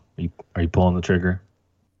 2-2. Are you pulling the trigger?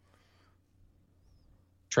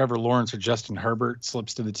 Trevor Lawrence or Justin Herbert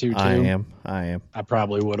slips to the 2-2? I am. I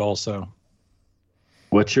probably would also.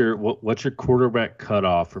 What's your quarterback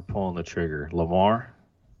cutoff for pulling the trigger? Lamar?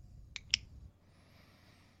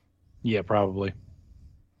 Yeah, probably.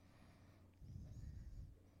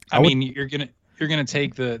 I mean, you're gonna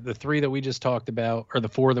take the 3 that we just talked about, or the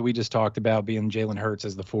 4 that we just talked about, being Jalen Hurts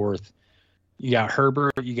as the 4th. You got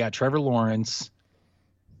Herbert. You got Trevor Lawrence.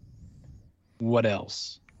 What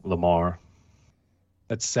else? Lamar.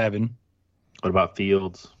 That's 7. What about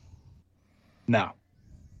Fields? No.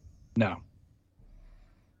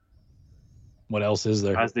 What else is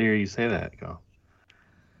there? Nice to hear you say that. Go.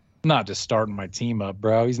 Not just starting my team up,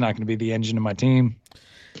 bro. He's not going to be the engine of my team.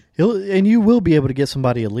 And you will be able to get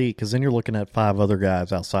somebody elite, because then you're looking at 5 other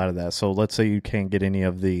guys outside of that. So let's say you can't get any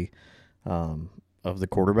of the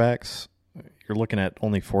quarterbacks. You're looking at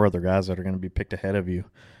only 4 other guys that are going to be picked ahead of you.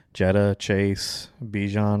 Jetta, Chase,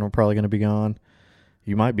 Bijan are probably going to be gone.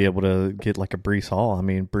 You might be able to get like a Breece Hall. I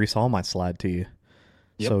mean, Breece Hall might slide to you.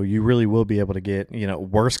 Yep. So you really will be able to get,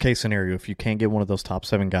 worst case scenario, if you can't get one of those top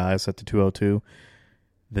 7 guys at the 202,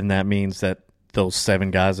 then that means that those 7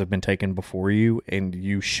 guys have been taken before you, and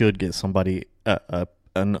you should get somebody,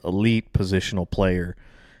 an elite positional player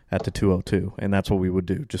at the 202. And that's what we would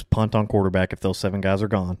do. Just punt on quarterback if those 7 guys are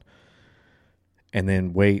gone, and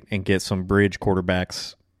then wait and get some bridge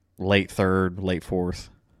quarterbacks late third, late fourth.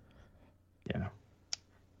 Yeah.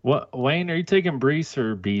 What, Wayne, are you taking Breece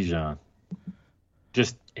or Bijan?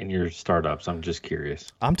 Just in your startups, I'm just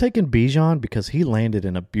curious. I'm taking Bijan because he landed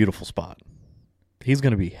in a beautiful spot. He's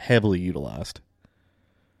going to be heavily utilized.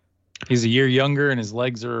 He's a year younger and his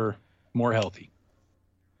legs are more healthy.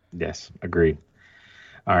 Yes, agreed.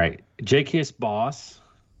 All right. J.K.'s boss,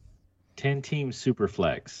 10-team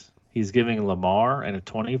Superflex. He's giving Lamar and a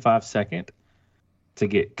 25-second to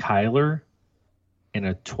get Kyler in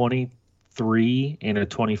a 23 and a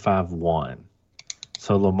 25-1.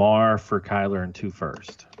 So Lamar for Kyler and 2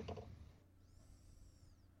 first.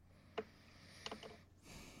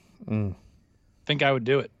 Think I would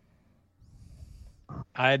do it.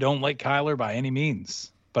 I don't like Kyler by any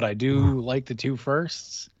means, but I do like the 2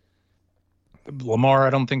 firsts. Lamar, I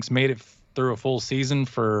don't think's made it through a full season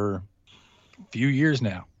for a few years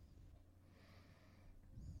now.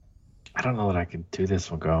 I don't know that I can do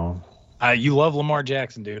this one, go. You love Lamar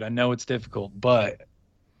Jackson, dude. I know it's difficult, but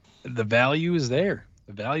the value is there.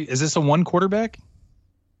 The value is this a 1 quarterback?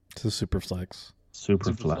 It's a super flex.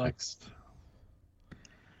 Super flex.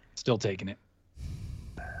 Still taking it.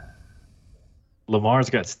 Lamar's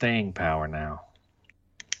got staying power now.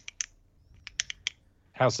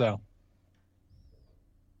 How so?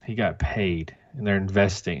 He got paid, and they're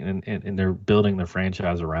investing, and they're building the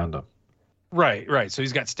franchise around him. Right. So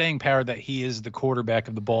he's got staying power that he is the quarterback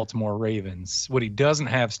of the Baltimore Ravens. What he doesn't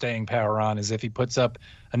have staying power on is if he puts up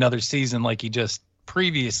another season like he just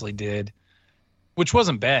previously did, which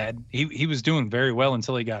wasn't bad. He was doing very well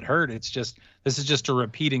until he got hurt. It's just this is just a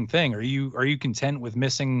repeating thing. Are you content with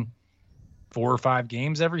missing 4 or 5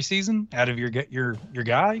 games every season out of your guy? It's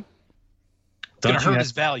going to hurt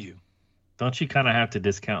his value. Don't you kind of have to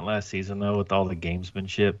discount last season, though, with all the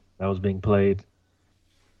gamesmanship that was being played?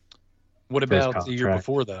 What about the year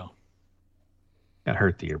before, though? Got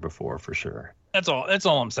hurt the year before, for sure. That's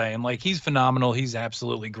all I'm saying. Like, he's phenomenal. He's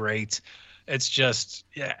absolutely great. It's just,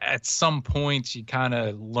 at some point, you kind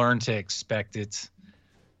of learn to expect it.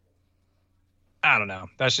 I don't know.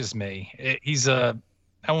 That's just me. He's I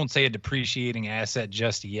won't say a depreciating asset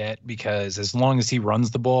just yet, because as long as he runs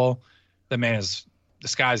the ball, the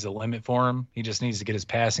sky's the limit for him. He just needs to get his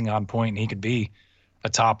passing on point, and he could be a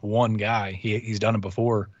top 1 guy. He's done it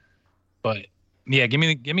before. But yeah, give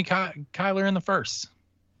me Kyler in the first.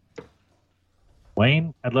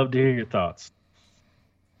 Wayne, I'd love to hear your thoughts.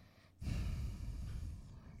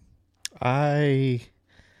 I'm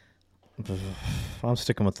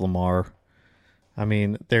sticking with Lamar. I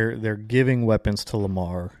mean, they're giving weapons to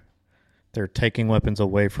Lamar. They're taking weapons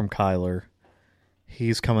away from Kyler.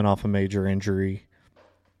 He's coming off a major injury.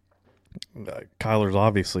 Kyler's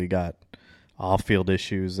obviously got off-field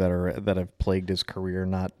issues that have plagued his career.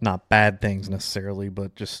 Not bad things necessarily,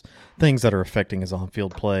 but just things that are affecting his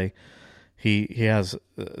on-field play. He has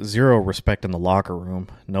zero respect in the locker room.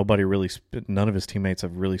 None of his teammates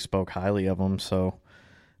have really spoke highly of him. So,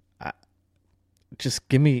 just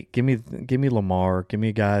give me Lamar. Give me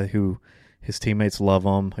a guy who his teammates love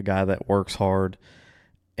him, a guy that works hard,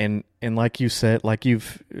 and like you said, like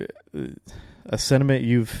a sentiment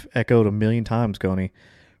you've echoed a million times, Goni.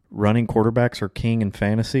 Running quarterbacks are king in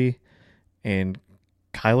fantasy, and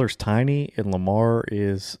Kyler's tiny and Lamar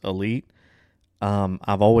is elite.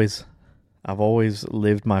 I've always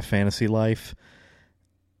lived my fantasy life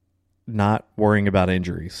not worrying about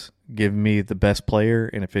injuries. Give me the best player,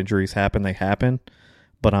 and if injuries happen, they happen.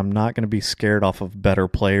 But I'm not going to be scared off of better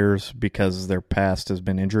players because their past has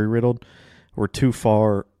been injury riddled. We're too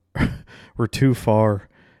far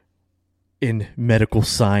in medical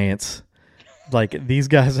science. Like, these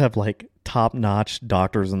guys have like top-notch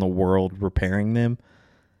doctors in the world repairing them.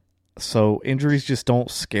 So injuries just don't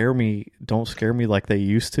scare me like they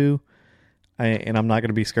used to. And I'm not going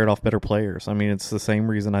to be scared off better players. I mean, it's the same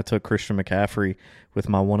reason I took Christian McCaffrey with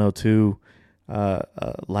my 102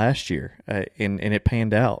 last year, and it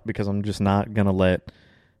panned out because I'm just not going to let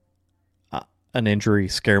an injury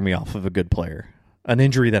scare me off of a good player, an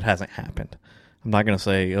injury that hasn't happened. I'm not going to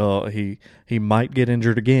say, oh, he might get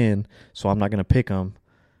injured again, so I'm not going to pick him.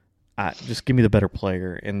 Just give me the better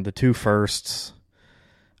player, and the 2 firsts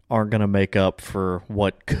aren't going to make up for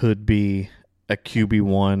what could be a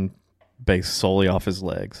QB1 based solely off his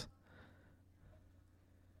legs.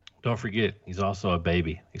 Don't forget, he's also a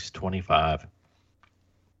baby. He's 25.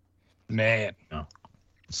 Man, no.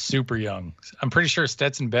 Super young. I'm pretty sure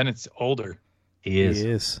Stetson Bennett's older. He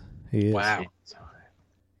is. Wow.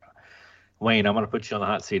 Wayne, I'm going to put you on the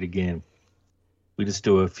hot seat again. We just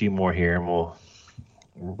do a few more here, and we'll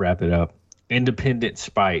wrap it up. Independent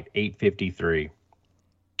Spite, 853.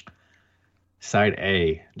 Side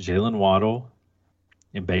A, Jalen Waddle,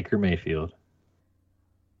 and Baker Mayfield.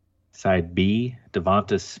 Side B,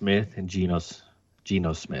 Devonta Smith and Geno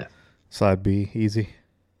Smith. Side B, easy.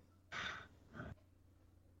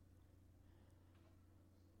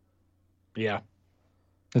 Yeah,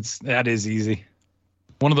 that is easy.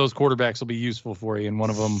 One of those quarterbacks will be useful for you, and one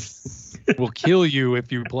of them will kill you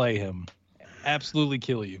if you play him. Absolutely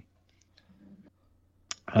kill you.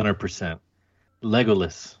 100%.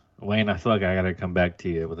 Legolas. Wayne, I feel like I got to come back to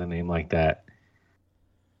you with a name like that.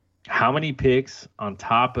 How many picks on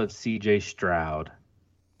top of C.J. Stroud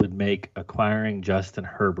would make acquiring Justin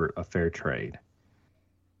Herbert a fair trade?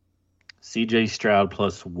 C.J. Stroud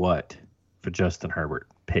plus what for Justin Herbert?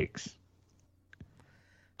 Picks.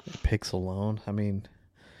 Picks alone? I mean,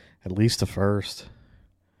 at least a first.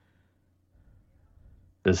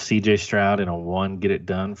 Does C.J. Stroud in a 1 get it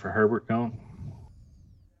done for Herbert going?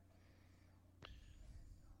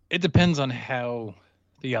 It depends on how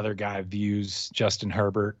the other guy views Justin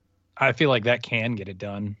Herbert. I feel like that can get it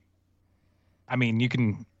done. I mean, you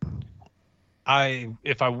can.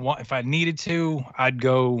 If I needed to, I'd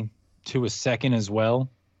go to a second as well,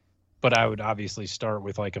 but I would obviously start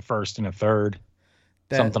with like a first and a third,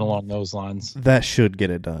 something along those lines. That should get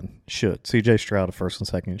it done. Should C.J. Stroud a first and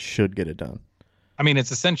second should get it done. I mean,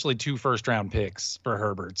 it's essentially 2 first-round picks for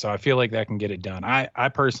Herbert, so I feel like that can get it done. I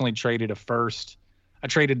personally traded a first. I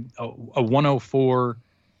traded a 104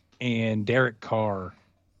 and Derek Carr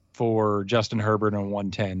for Justin Herbert and a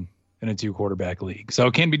 110 in a 2-quarterback league. So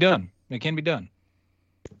it can be done. It can be done.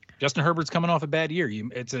 Justin Herbert's coming off a bad year.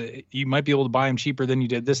 You might be able to buy him cheaper than you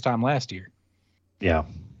did this time last year. Yeah,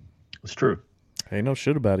 it's true. Ain't no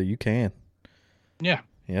shit about it. You can. Yeah.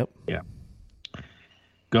 Yep. Yeah.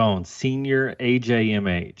 Going senior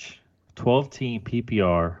AJMH, 12-team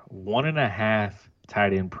PPR, 1.5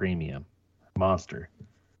 tight end premium. Monster.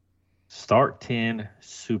 Start 10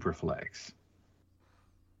 Superflex.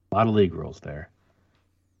 A lot of league rules there.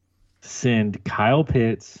 Send Kyle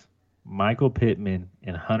Pitts, Michael Pittman,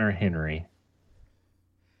 and Hunter Henry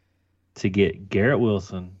to get Garrett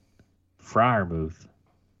Wilson, Freiermuth,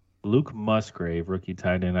 Luke Musgrave, rookie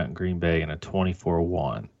tight end out in Green Bay, and a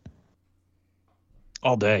 24-1.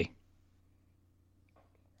 All day.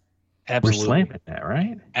 Absolutely. We're slamming that,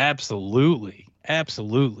 right? Absolutely.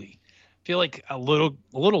 Absolutely. I feel like a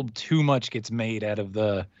little too much gets made out of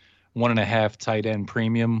the 1.5 tight end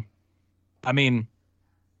premium. I mean,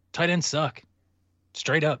 tight ends suck.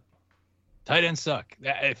 Straight up. Tight ends suck.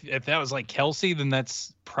 If that was like Kelsey, then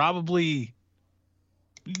that's probably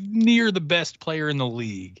near the best player in the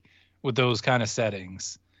league with those kind of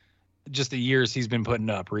settings. Just the years he's been putting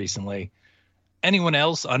up recently. Anyone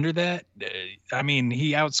else under that? I mean,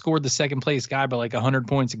 he outscored the second place guy by like 100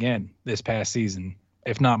 points again this past season,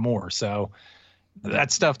 if not more. So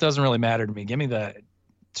that stuff doesn't really matter to me. Give me the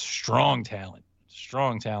strong talent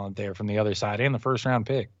there from the other side and the first round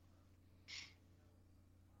pick.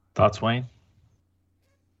 Thoughts, Wayne?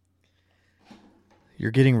 You're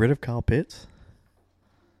getting rid of Kyle Pitts?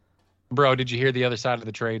 Bro, did you hear the other side of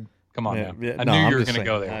the trade? Come on, man. Yeah, I knew you were going to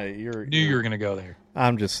go there. You were going to go there.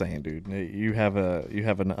 I'm just saying, dude. You have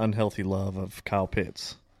an unhealthy love of Kyle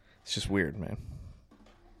Pitts. It's just weird, man.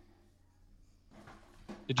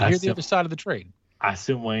 Did you hear the other side of the trade? I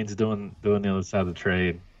assume Wayne's doing the other side of the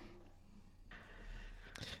trade.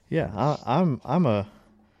 Yeah, I'm a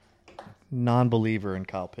non-believer in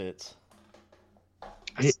Kyle Pitts.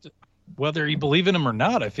 Whether you believe in him or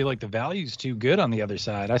not, I feel like the value's too good on the other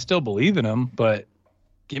side. I still believe in him, but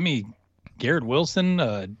give me Garrett Wilson,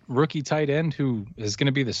 a rookie tight end who is going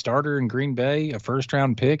to be the starter in Green Bay, a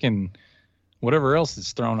first-round pick, and whatever else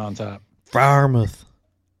is thrown on top. Freiermuth.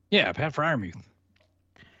 Yeah, Pat Freiermuth.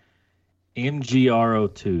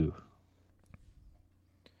 MGR02.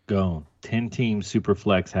 Gone. 10-team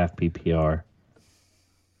Superflex half PPR.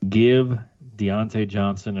 Give Deontay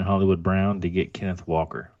Johnson and Hollywood Brown to get Kenneth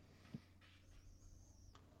Walker.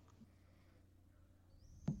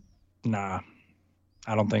 Nah,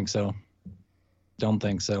 I don't think so. Don't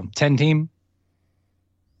think so. 10-team?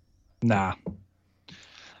 Nah.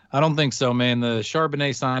 I don't think so, man. The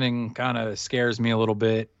Charbonnet signing kind of scares me a little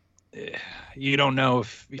bit. You don't know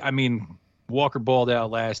if, I mean, Walker balled out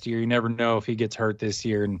last year. You never know if he gets hurt this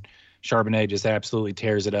year, and Charbonnet just absolutely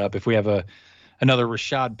tears it up. If we have another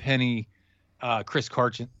Rashad Penny, Chris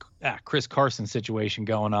Carson situation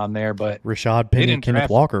going on there, but Rashad Penny, Kenneth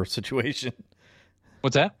Walker situation.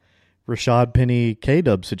 What's that? Rashad Penny,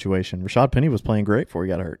 K-Dub situation. Rashad Penny was playing great before he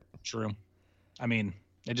got hurt. True. I mean,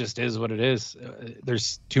 it just is what it is.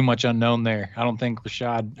 There's too much unknown there. I don't think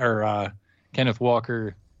Kenneth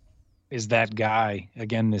Walker is that guy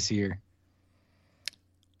again this year.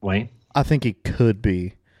 Wayne? I think he could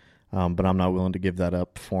be. but I'm not willing to give that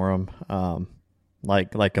up for him.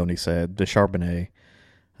 Like Oni said, the Charbonnet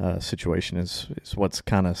situation is what's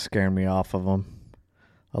kind of scaring me off of him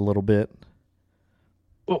a little bit.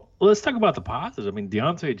 Well, let's talk about the positives. I mean,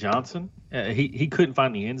 Deontay Johnson, he couldn't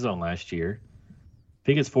find the end zone last year. If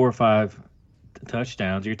he gets 4 or 5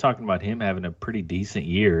 touchdowns, you're talking about him having a pretty decent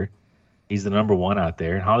year. He's the number one out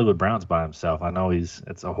there, and Hollywood Brown's by himself. I know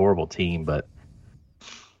it's a horrible team, but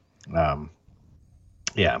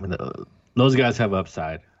yeah, I mean, those guys have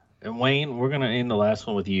upside. And Wayne, we're going to end the last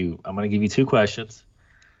one with you. I'm going to give you 2 questions.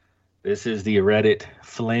 This is the Reddit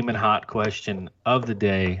Flamin' Hot question of the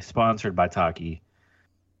day, sponsored by Taki.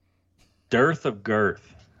 Dearth of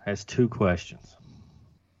Girth has 2 questions.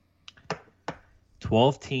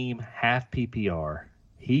 12-team half PPR.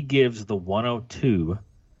 He gives the 102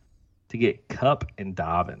 to get Kupp and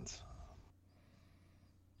Dobbins.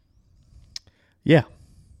 Yeah,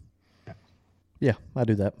 I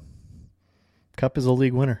do that. Kupp is a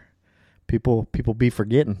league winner. People be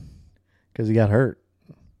forgetting because he got hurt.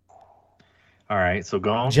 All right, so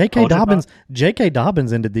go on. J.K.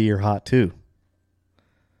 Dobbins ended the year hot too.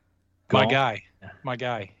 My guy.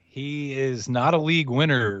 He is not a league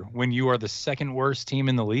winner when you are the second worst team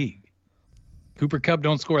in the league. Cooper Kupp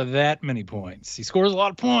don't score that many points. He scores a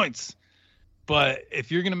lot of points. But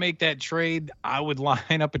if you're going to make that trade, I would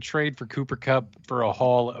line up a trade for Cooper Kupp for a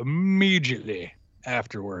haul immediately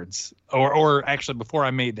afterwards. Or actually before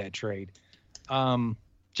I made that trade.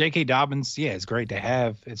 J.K. Dobbins, yeah, it's great to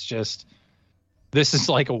have. It's just this is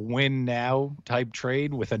like a win now type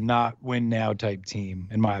trade with a not win now type team,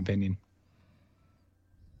 in my opinion.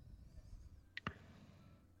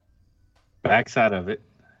 Backside of it,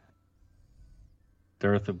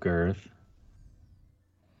 Dearth of Girth,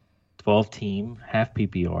 12-team, half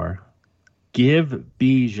PPR. Give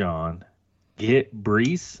Bijan, get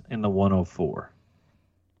Breece in the 104.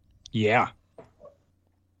 Yeah.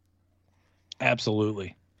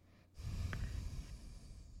 Absolutely.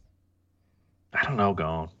 I don't know,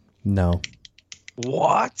 Gone. No.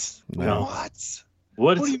 What? No.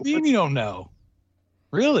 What do you mean you don't know?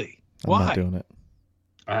 Really? Why? I'm not doing it.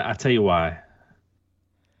 I tell you why.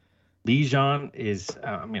 Bijan is,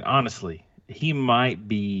 honestly, he might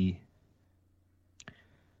be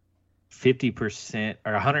 50%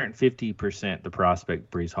 or 150% the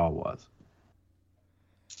prospect Breece Hall was.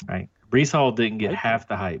 Right? Breece Hall didn't get half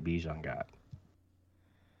the hype Bijan got.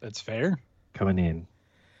 That's fair. Coming in.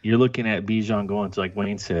 You're looking at Bijan going to, like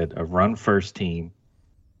Wayne said, a run-first team.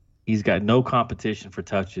 He's got no competition for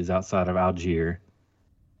touches outside of Algier.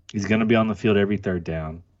 He's going to be on the field every third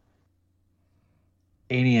down.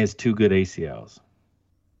 And he has 2 good ACLs.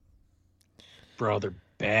 Bro, they're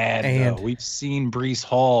bad, though. We've seen Breece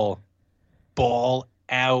Hall ball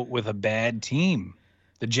out with a bad team.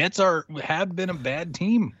 The Jets have been a bad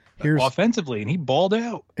team offensively, and he balled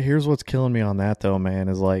out. Here's what's killing me on that, though, man,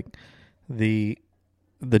 is like the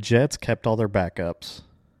Jets kept all their backups.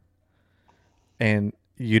 And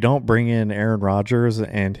you don't bring in Aaron Rodgers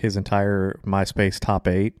and his entire MySpace top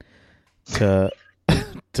 8 to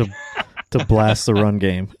blast the run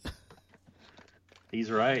game.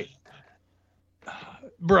 He's right.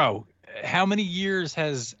 Bro, how many years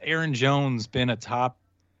has Aaron Jones been a top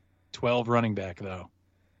 12 running back, though?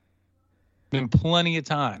 Been plenty of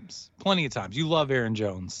times. You love Aaron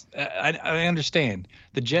Jones. I understand.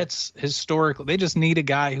 The Jets, historically, they just need a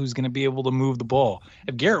guy who's going to be able to move the ball.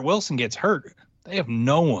 If Garrett Wilson gets hurt, they have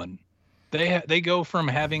no one. They go from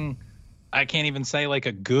having, I can't even say like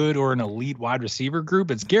a good or an elite wide receiver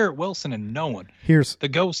group. It's Garrett Wilson and no one. Here's the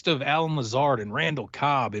ghost of Alan Lazard and Randall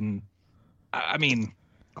Cobb and,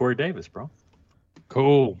 Corey Davis, bro.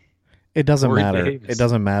 Cool. It doesn't matter. It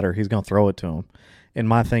doesn't matter. He's going to throw it to him. And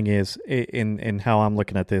my thing is, in how I'm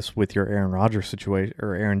looking at this with your Aaron Rodgers situation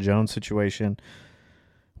or Aaron Jones situation,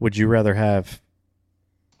 would you rather have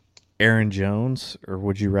Aaron Jones or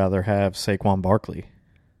would you rather have Saquon Barkley?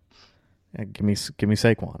 Give me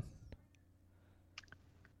Saquon.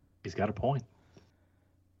 He's got a point.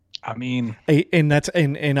 And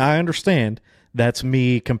I understand that's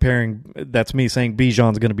me comparing. That's me saying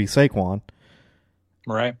Bijan's going to be Saquon,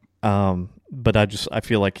 right? But I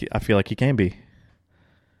feel like he can be.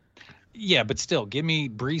 Yeah, but still, give me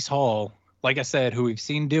Breece Hall, like I said, who we've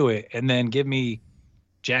seen do it, and then give me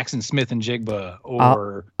Jackson Smith and Jigba,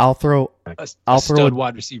 or I'll throw a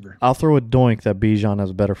wide receiver. I'll throw a doink that Bijan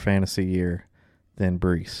has a better fantasy year than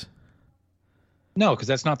Breece. No, because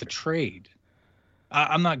that's not the trade.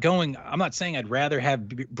 I'm not saying I'd rather have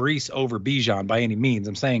Breece over Bijan by any means.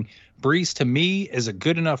 I'm saying Breece to me is a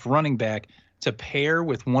good enough running back to pair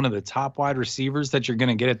with one of the top wide receivers that you're going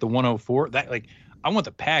to get at the 104. That I want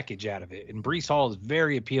the package out of it. And Breece Hall is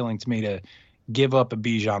very appealing to me to give up a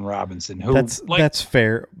Bijan Robinson. Who that's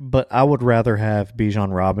fair, but I would rather have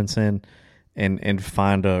Bijan Robinson and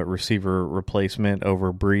find a receiver replacement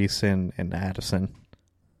over Breece and Addison.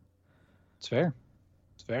 It's fair.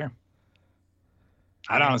 It's fair.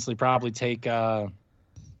 I'd honestly probably take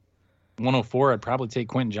 104. I'd probably take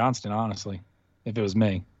Quentin Johnston, honestly, if it was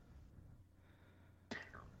me.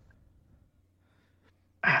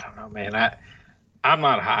 I don't know, man. I'm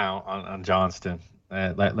not high on Johnston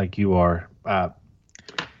like you are.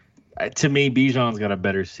 To me, Bijan's got a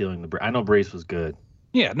better ceiling. I know Breece was good.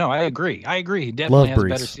 Yeah, no, I agree. He definitely has a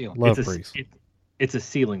better ceiling. Love Breece. It's a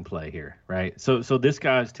ceiling play here, right? So this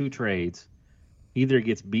guy's 2 trades. Either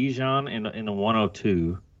gets Bijan in the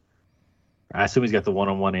 102. I assume he's got the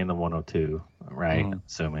 101 and the 102, right? Mm-hmm.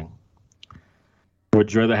 Assuming.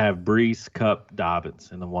 Would you rather have Breece, Kupp,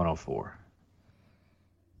 Dobbins in the 104?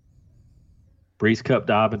 Breece, Kupp,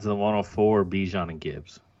 Dobbins in the 104, or Bijan and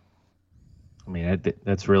Gibbs? I mean,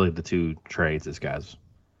 that's really the 2 trades this guy's.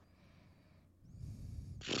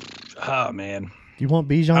 Oh, man. You want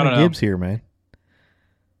Bijan and Gibbs here, man.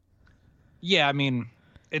 Yeah, I mean,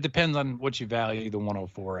 it depends on what you value the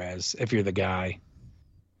 104 as, if you're the guy.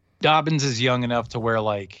 Dobbins is young enough to where,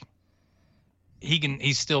 like,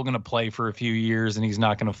 he's still going to play for a few years, and he's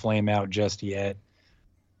not going to flame out just yet.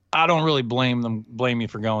 I don't really blame you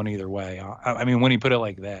for going either way. I mean, when you put it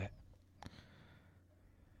like that.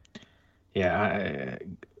 Yeah,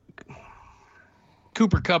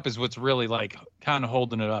 Cooper Kupp is what's really like kind of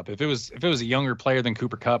holding it up. If it was a younger player than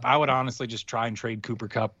Cooper Kupp, I would honestly just try and trade Cooper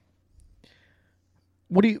Kupp.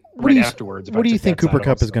 What do you think Cooper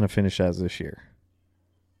Kupp is going to finish as this year?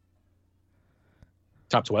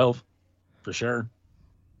 Top 12, for sure.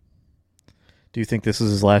 Do you think this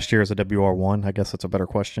is his last year as a WR1? I guess that's a better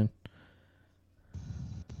question.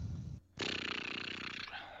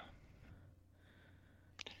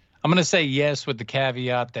 I'm going to say yes with the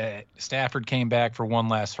caveat that Stafford came back for one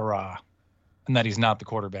last hurrah and that he's not the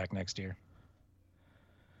quarterback next year.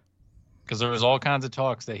 Because there was all kinds of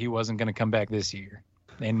talks that he wasn't going to come back this year.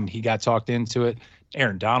 And he got talked into it.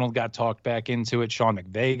 Aaron Donald got talked back into it. Sean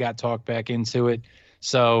McVay got talked back into it.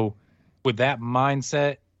 So with that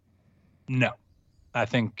mindset, no. I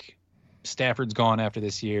think Stafford's gone after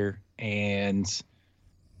this year, and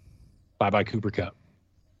bye-bye Cooper Kupp.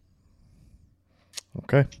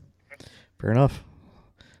 Okay. Fair enough.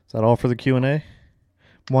 Is that all for the Q&A?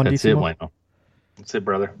 That's it, Wayno. That's it,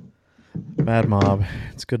 brother. Mad Mob,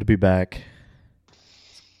 it's good to be back.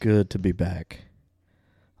 It's good to be back.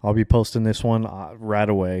 I'll be posting this one right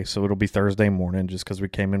away, so it'll be Thursday morning just because we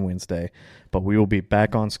came in Wednesday. But we will be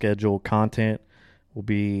back on schedule. Content will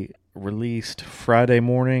be released Friday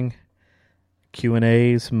morning.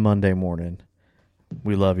 Q&As Monday morning.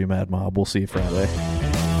 We love you, Mad Mob. We'll see you Friday.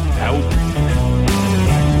 Out.